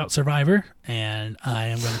gonna check out Survivor, and I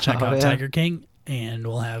am gonna check out Tiger King, and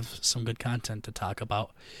we'll have some good content to talk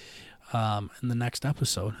about in the next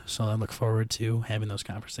episode. So I look forward to having those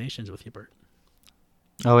conversations with you, Burt.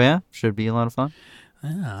 Oh yeah, should be a lot of fun.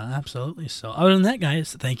 Yeah, absolutely. So other than that,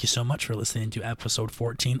 guys, thank you so much for listening to episode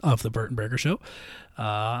 14 of the BurtnBurger Show.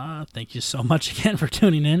 Thank you so much again for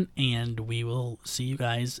tuning in, and we will see you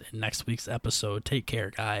guys in next week's episode. Take care,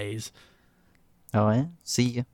 guys. Oh, yeah. See you.